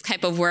do this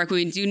type of work,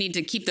 we do need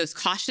to keep those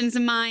cautions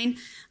in mind,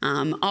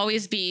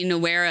 always being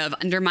aware of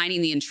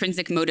undermining the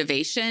intrinsic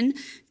motivation,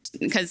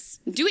 because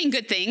doing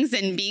good things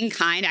and being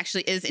kind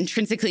actually is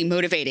intrinsically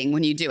motivating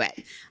when you do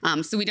it.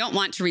 So we don't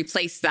want to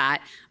replace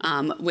that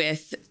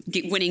with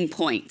winning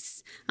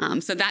points.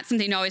 So that's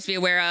something to always be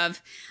aware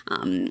of.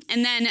 And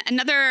then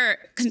another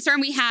concern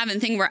we have and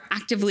thing we're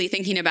actively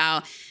thinking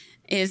about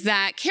is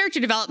that character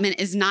development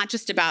is not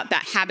just about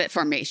that habit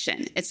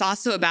formation. It's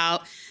also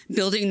about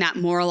building that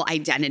moral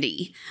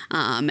identity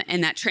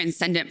and that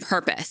transcendent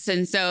purpose.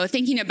 And so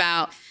thinking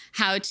about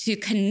how to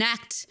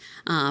connect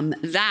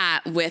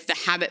that with the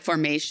habit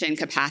formation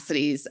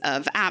capacities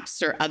of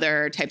apps or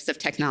other types of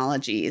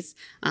technologies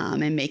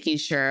and making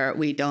sure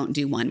we don't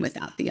do one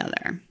without the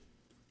other.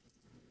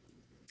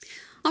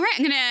 All right,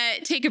 I'm going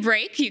to take a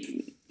break.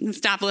 You can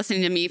stop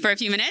listening to me for a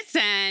few minutes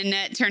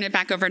and turn it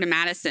back over to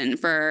Madison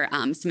for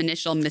some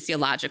initial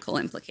missiological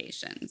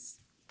implications.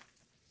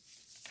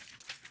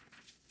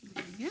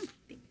 There you go.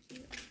 Thank you.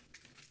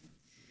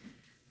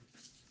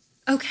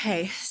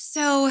 Okay,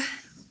 so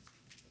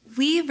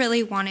we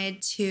really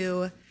wanted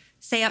to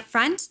say up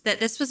front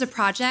that this was a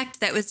project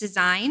that was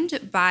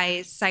designed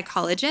by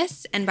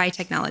psychologists and by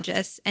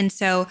technologists. And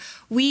so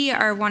we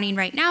are wanting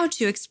right now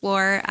to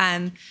explore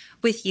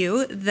with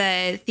you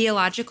the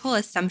theological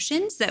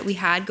assumptions that we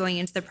had going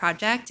into the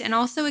project and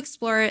also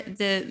explore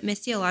the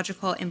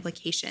missiological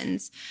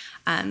implications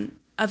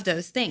of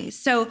those things.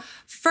 So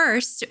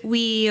first,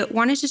 we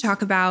wanted to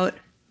talk about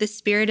the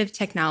spirit of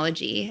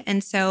technology.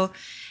 And so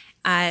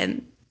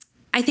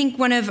I think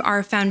one of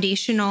the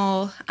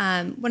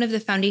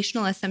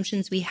foundational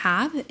assumptions we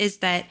have is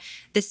that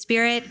the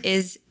Spirit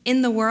is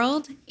in the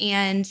world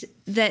and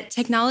that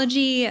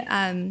technology,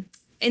 in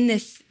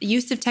this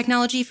use of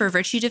technology for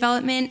virtue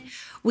development,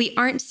 we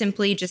aren't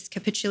simply just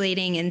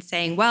capitulating and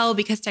saying, well,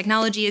 because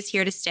technology is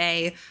here to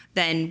stay,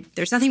 then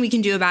there's nothing we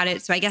can do about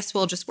it, so I guess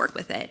we'll just work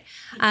with it.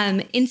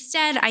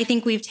 Instead, I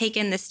think we've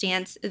taken the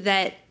stance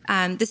that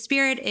the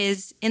Spirit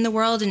is in the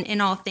world and in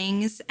all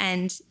things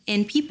and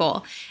in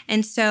people.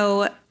 And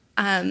so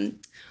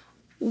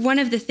one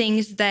of the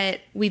things that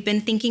we've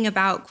been thinking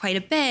about quite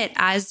a bit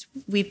as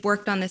we've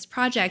worked on this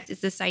project is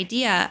this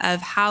idea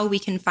of how we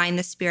can find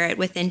the Spirit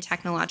within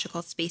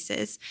technological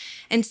spaces.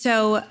 And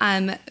so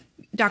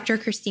Dr.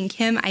 Christine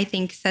Kim, I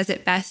think, says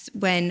it best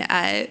when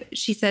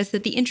she says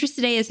that the interest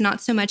today is not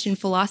so much in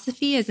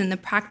philosophy as in the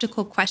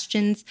practical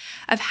questions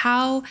of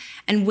how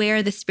and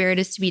where the Spirit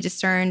is to be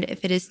discerned.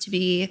 If it is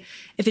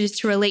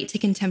to relate to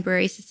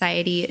contemporary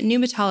society,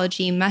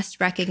 pneumatology must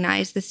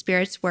recognize the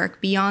Spirit's work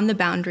beyond the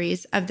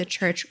boundaries of the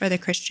church or the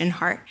Christian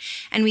heart.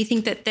 And we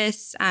think that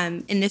this,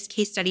 in this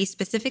case study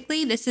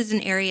specifically, this is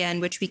an area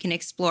in which we can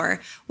explore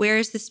where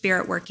is the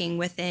Spirit working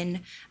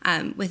within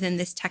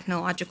this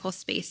technological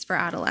space for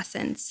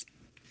adolescents.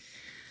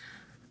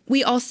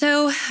 We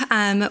also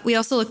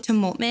look to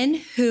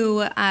Moltmann,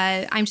 who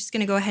I'm just going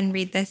to go ahead and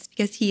read this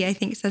because he, I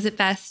think, says it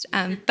best.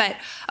 But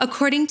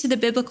according to the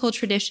biblical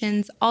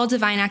traditions, all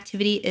divine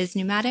activity is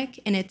pneumatic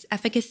in its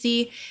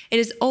efficacy. It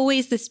is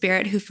always the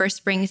Spirit who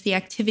first brings the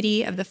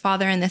activity of the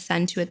Father and the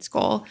Son to its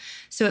goal.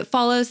 So it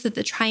follows that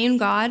the triune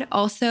God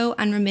also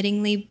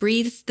unremittingly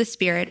breathes the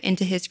Spirit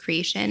into his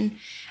creation.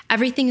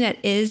 Everything that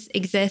is,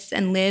 exists,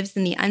 and lives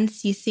in the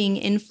unceasing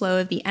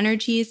inflow of the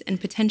energies and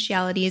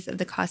potentialities of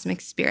the cosmic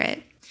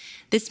spirit.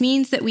 This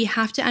means that we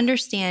have to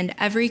understand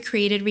every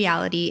created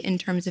reality in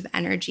terms of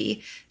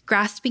energy,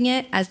 grasping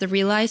it as the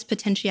realized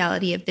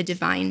potentiality of the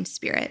divine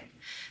spirit.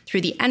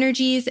 Through the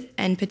energies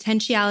and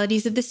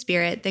potentialities of the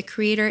Spirit, the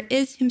Creator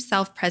is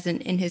himself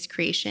present in his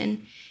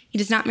creation. He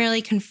does not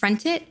merely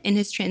confront it in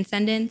his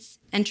transcendence.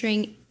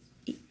 Entering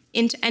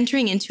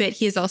into it,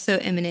 he is also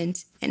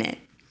immanent in it.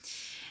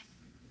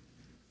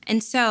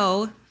 And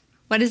so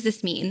what does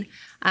this mean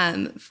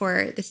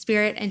for the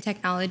Spirit and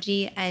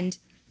technology? And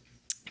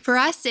for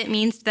us, it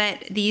means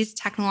that these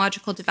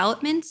technological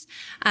developments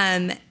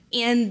and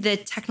the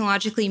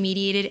technologically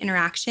mediated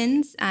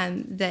interactions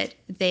that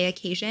they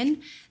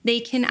occasion,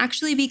 they can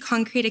actually be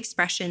concrete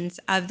expressions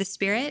of the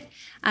Spirit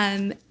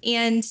and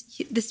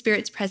the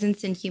Spirit's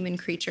presence in human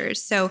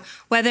creatures. So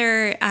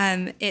whether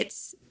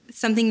it's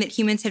something that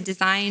humans have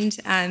designed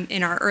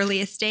in our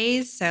earliest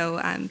days,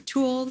 so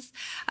tools,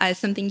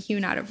 something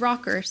hewn out of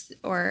rock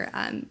or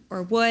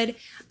wood.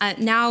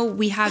 Now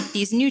we have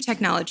these new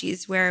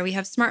technologies where we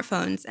have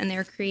smartphones, and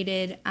they're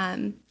created,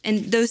 and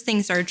those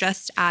things are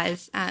just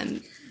as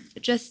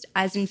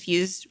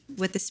infused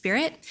with the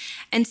Spirit.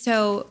 And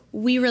so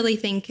we really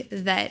think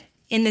that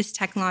in this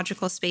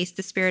technological space,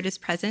 the Spirit is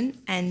present,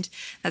 and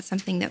that's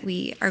something that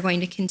we are going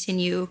to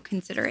continue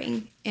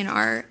considering in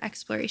our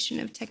exploration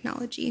of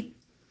technology.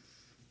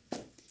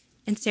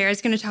 And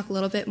Sarah's going to talk a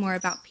little bit more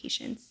about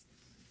patience.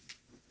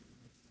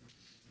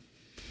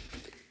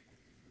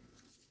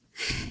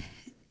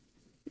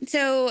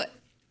 So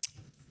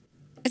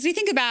as we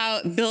think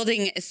about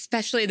building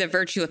especially the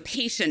virtue of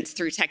patience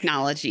through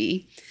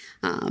technology,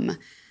 I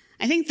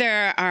think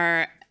there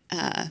are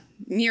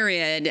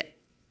myriad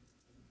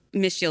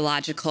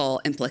missiological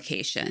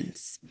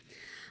implications.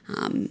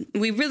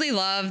 We really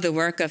love the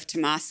work of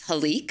Thomas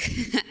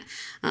Halik.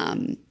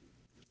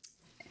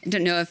 I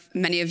don't know if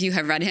many of you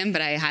have read him,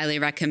 but I highly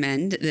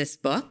recommend this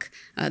book,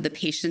 The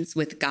Patience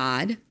with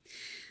God.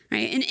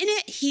 Right? And in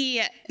it,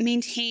 he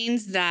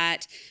maintains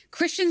that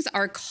Christians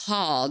are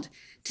called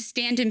to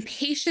stand in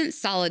patient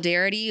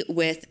solidarity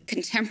with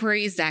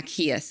contemporary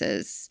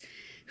Zacchaeuses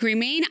who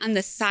remain on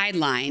the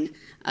sideline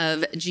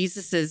of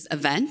Jesus's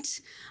event,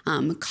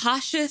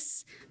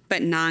 cautious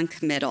but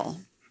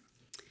non-committal.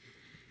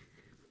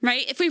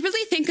 Right? If we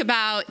really think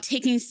about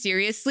taking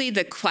seriously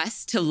the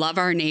quest to love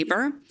our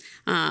neighbor,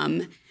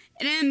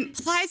 it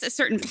implies a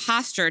certain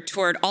posture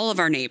toward all of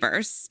our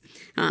neighbors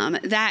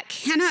that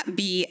cannot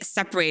be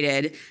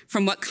separated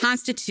from what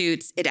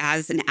constitutes it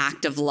as an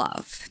act of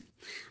love.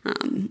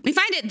 We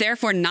find it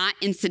therefore not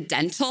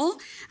incidental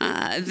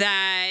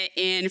that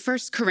in 1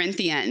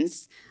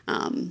 Corinthians,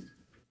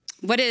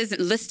 what is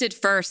listed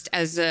first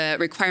as a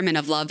requirement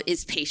of love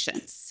is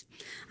patience.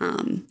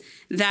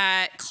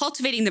 That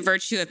cultivating the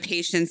virtue of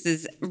patience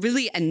is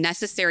really a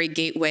necessary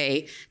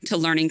gateway to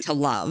learning to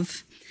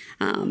love.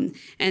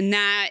 And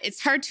that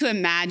it's hard to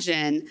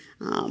imagine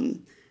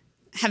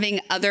having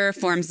other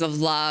forms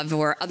of love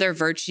or other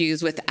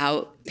virtues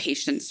without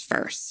patience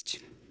first.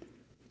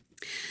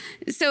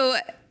 So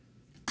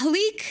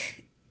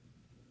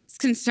Halik's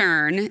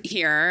concern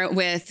here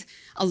with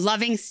a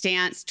loving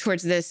stance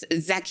towards this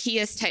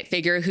Zacchaeus-type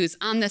figure who's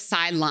on the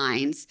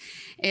sidelines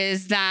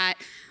is that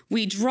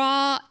we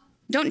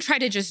don't try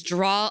to just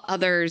draw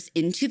others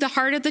into the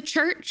heart of the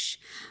church,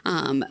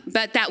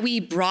 but that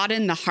we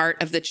broaden the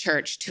heart of the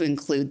church to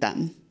include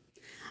them.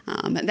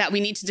 That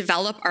we need to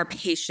develop our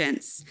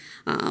patience,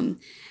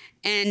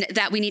 and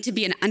that we need to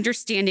be an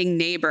understanding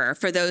neighbor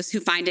for those who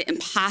find it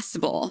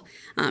impossible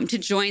to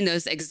join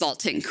those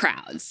exultant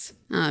crowds,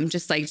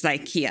 just like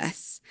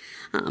Zacchaeus.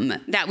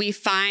 That we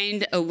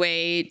find a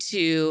way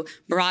to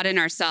broaden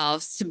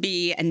ourselves to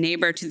be a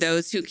neighbor to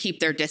those who keep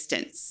their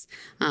distance.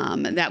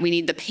 That we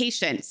need the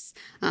patience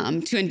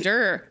to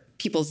endure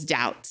people's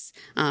doubts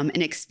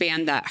and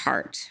expand that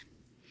heart.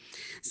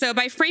 So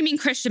by framing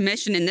Christian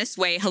mission in this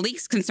way,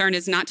 Halik's concern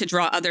is not to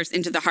draw others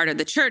into the heart of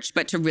the church,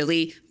 but to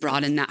really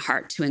broaden that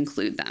heart to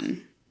include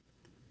them.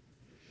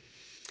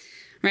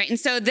 Right? And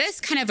so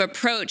this kind of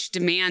approach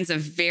demands a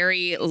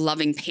very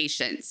loving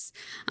patience.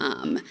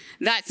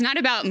 That's not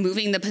about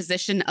moving the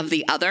position of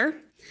the other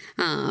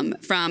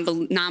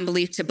from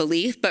non-belief to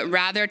belief, but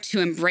rather to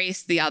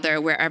embrace the other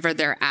wherever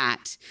they're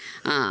at,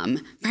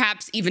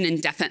 perhaps even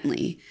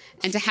indefinitely,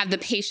 and to have the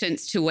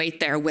patience to wait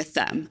there with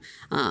them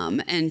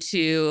and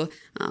to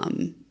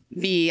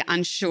be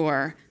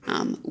unsure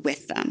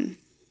with them.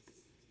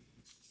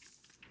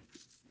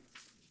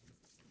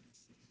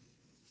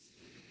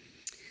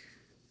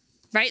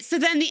 Right? So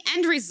then the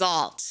end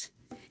result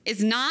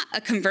is not a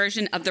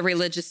conversion of the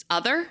religious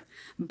other,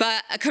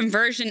 but a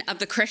conversion of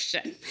the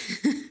Christian,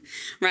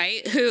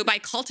 right? Who, by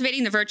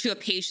cultivating the virtue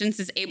of patience,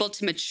 is able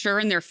to mature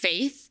in their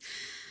faith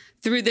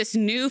through this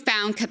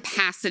newfound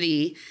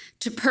capacity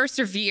to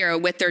persevere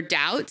with their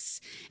doubts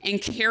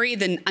and carry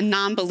the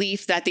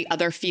non-belief that the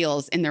other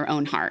feels in their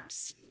own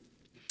hearts.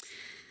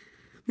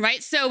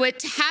 Right? So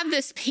to have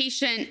this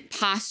patient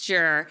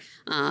posture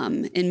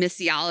in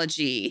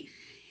missiology,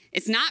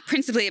 it's not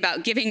principally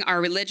about giving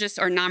our religious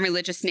or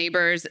non-religious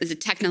neighbors as a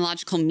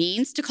technological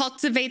means to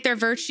cultivate their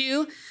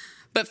virtue,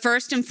 but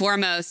first and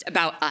foremost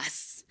about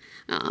us,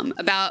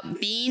 about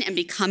being and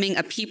becoming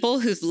a people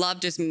whose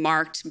love is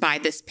marked by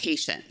this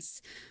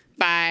patience,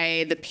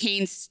 by the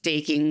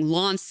painstaking,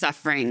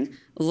 long-suffering,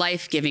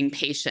 life-giving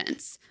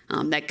patience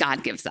that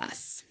God gives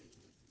us.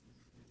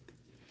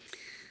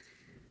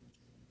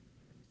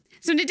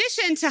 So in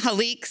addition to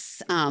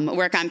Halik's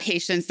work on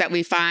patience that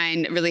we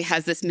find really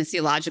has this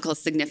missiological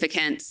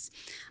significance,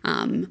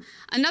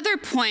 another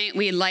point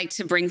we'd like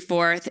to bring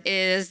forth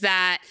is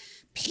that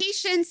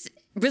patience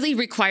really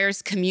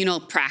requires communal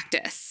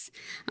practice.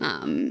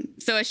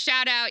 So a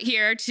shout out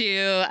here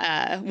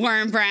to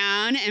Warren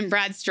Brown and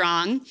Brad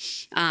Strong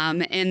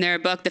in their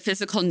book, The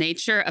Physical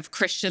Nature of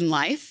Christian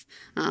Life,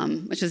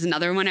 which is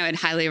another one I would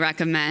highly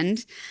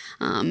recommend.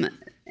 And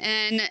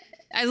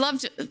I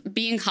loved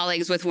being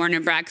colleagues with Warren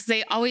and Brad because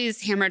they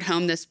always hammered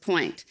home this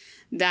point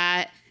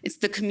that it's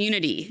the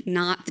community,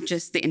 not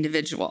just the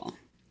individual.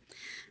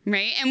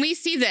 Right? And we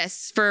see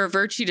this for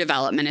virtue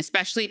development,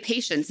 especially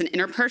patience and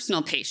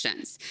interpersonal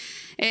patience.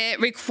 It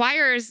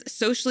requires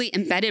socially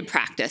embedded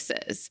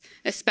practices,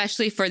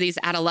 especially for these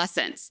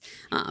adolescents.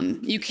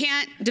 You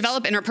can't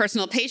develop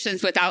interpersonal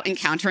patience without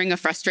encountering a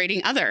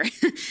frustrating other.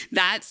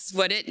 That's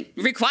what it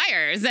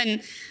requires.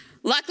 And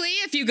luckily,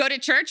 if you go to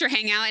church or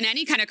hang out in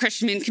any kind of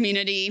Christian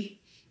community,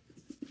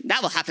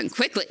 that will happen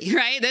quickly,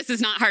 right? This is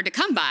not hard to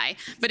come by,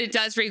 but it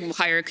does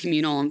require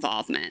communal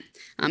involvement,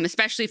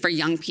 especially for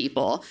young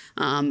people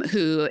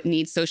who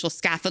need social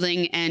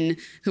scaffolding and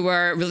who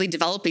are really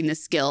developing the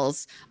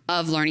skills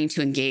of learning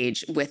to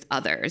engage with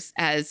others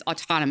as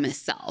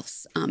autonomous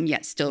selves,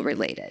 yet still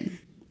related.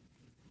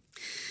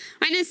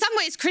 And in some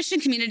ways, Christian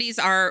communities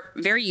are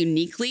very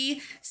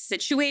uniquely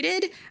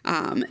situated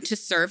to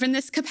serve in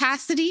this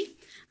capacity,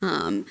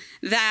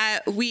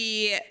 that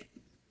we,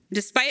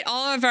 despite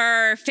all of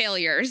our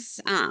failures,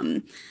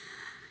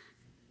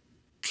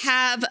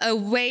 have a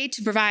way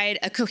to provide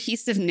a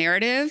cohesive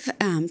narrative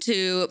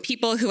to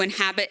people who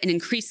inhabit an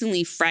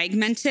increasingly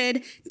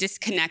fragmented,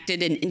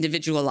 disconnected, and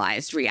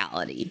individualized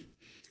reality,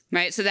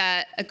 right? So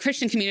that a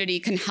Christian community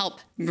can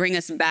help bring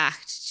us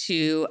back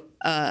to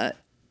a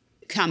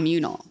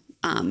communal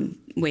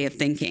way of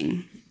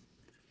thinking.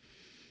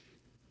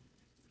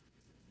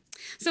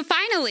 So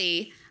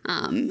finally,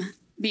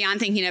 beyond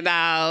thinking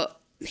about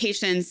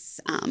patience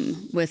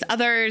with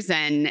others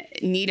and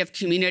need of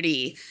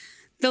community,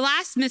 the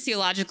last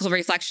missiological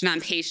reflection on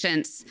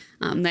patience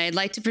that I'd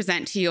like to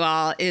present to you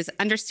all is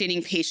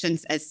understanding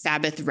patience as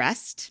Sabbath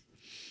rest.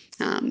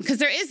 Because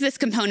there is this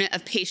component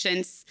of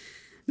patience,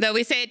 though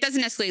we say it doesn't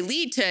necessarily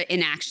lead to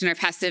inaction or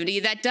passivity,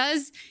 that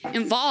does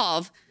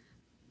involve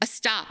a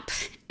stop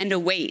and a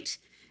wait,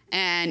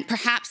 and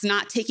perhaps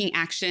not taking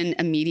action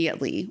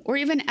immediately or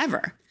even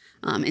ever,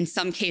 in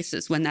some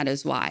cases when that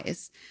is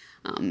wise.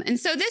 And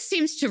so this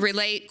seems to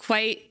relate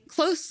quite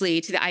closely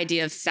to the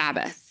idea of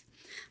Sabbath.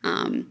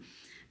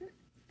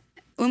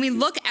 When we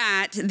look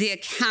at the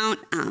account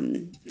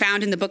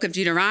found in the book of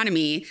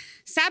Deuteronomy,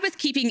 Sabbath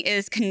keeping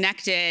is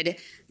connected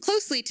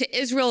closely to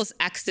Israel's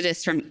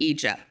exodus from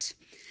Egypt.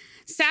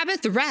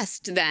 Sabbath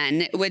rest,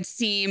 then, would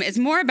seem is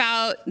more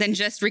about than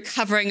just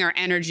recovering our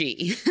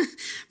energy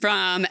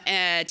from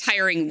a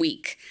tiring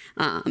week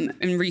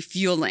and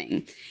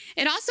refueling.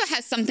 It also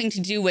has something to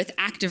do with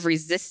active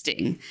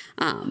resistance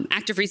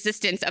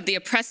of the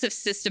oppressive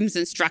systems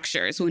and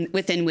structures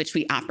within which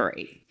we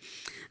operate.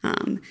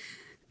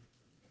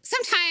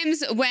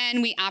 Sometimes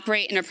when we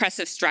operate in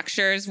oppressive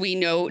structures, we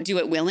do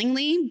it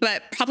willingly,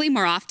 but probably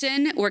more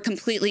often we're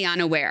completely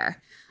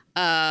unaware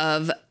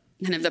of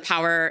kind of the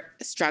power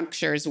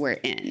structures we're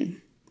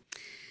in.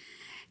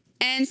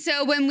 And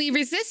so when we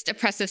resist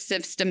oppressive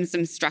systems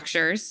and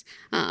structures,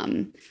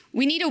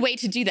 we need a way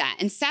to do that.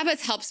 And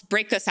Sabbath helps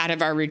break us out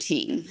of our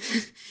routine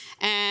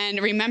and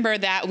remember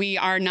that we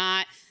are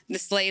not the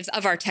slaves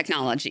of our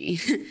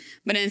technology,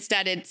 but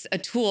instead it's a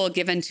tool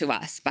given to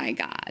us by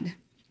God.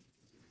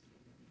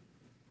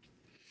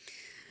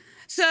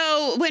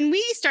 So when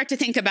we start to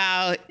think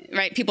about,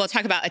 right, people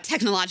talk about a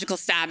technological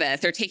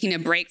Sabbath or taking a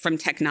break from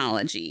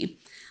technology,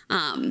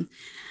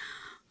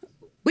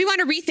 we want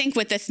to rethink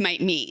what this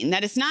might mean,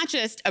 that it's not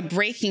just a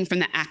breaking from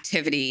the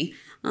activity,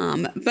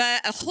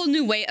 but a whole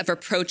new way of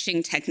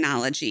approaching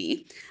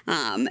technology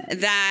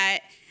that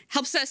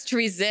helps us to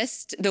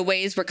resist the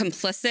ways we're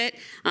complicit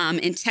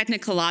in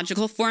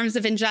technological forms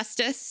of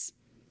injustice,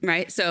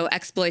 right? So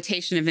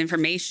exploitation of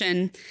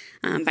information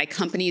by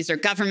companies or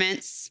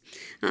governments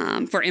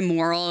for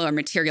immoral or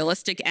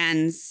materialistic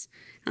ends,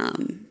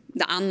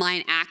 the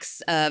online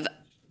acts of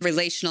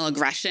relational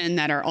aggression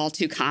that are all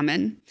too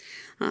common.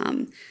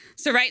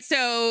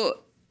 So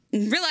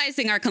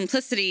realizing our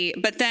complicity,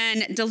 but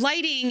then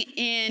delighting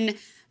in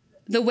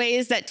the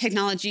ways that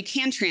technology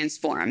can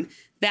transform,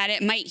 that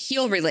it might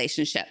heal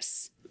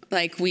relationships,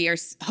 like we are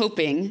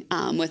hoping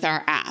with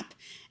our app,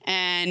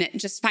 and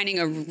just finding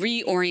a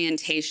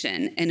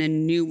reorientation and a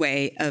new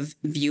way of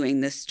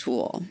viewing this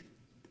tool.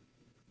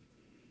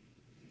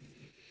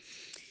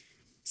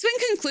 So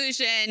in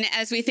conclusion,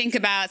 as we think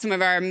about some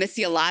of our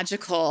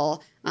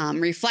missiological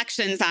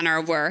reflections on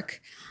our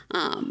work,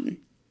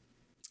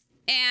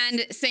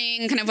 and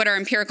saying kind of what our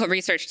empirical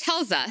research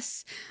tells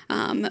us,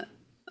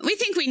 we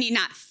think we need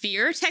not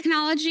fear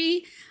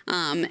technology.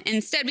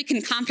 Instead, we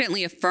can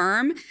confidently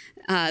affirm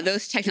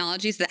those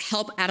technologies that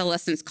help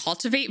adolescents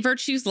cultivate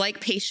virtues like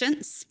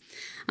patience.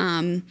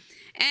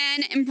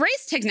 and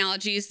embrace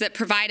technologies that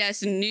provide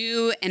us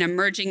new and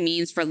emerging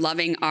means for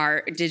loving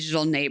our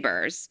digital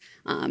neighbors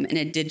in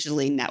a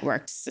digitally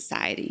networked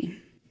society.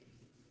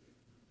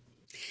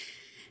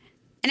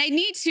 And I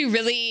need to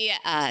really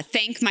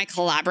thank my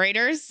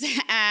collaborators.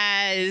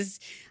 As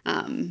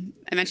I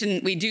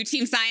mentioned, we do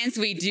team science,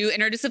 we do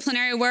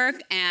interdisciplinary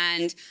work,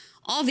 and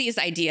all these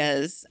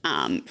ideas,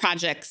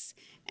 projects,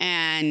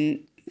 and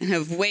kind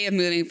of way of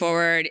moving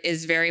forward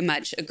is very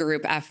much a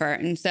group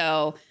effort. And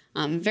so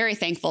I'm very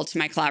thankful to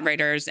my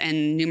collaborators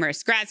and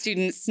numerous grad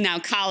students, now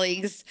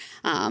colleagues,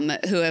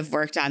 who have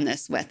worked on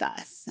this with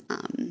us.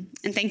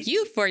 And thank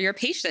you for your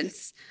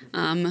patience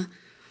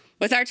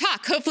with our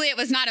talk. Hopefully it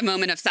was not a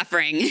moment of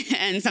suffering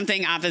and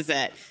something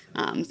opposite.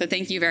 So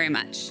thank you very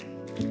much.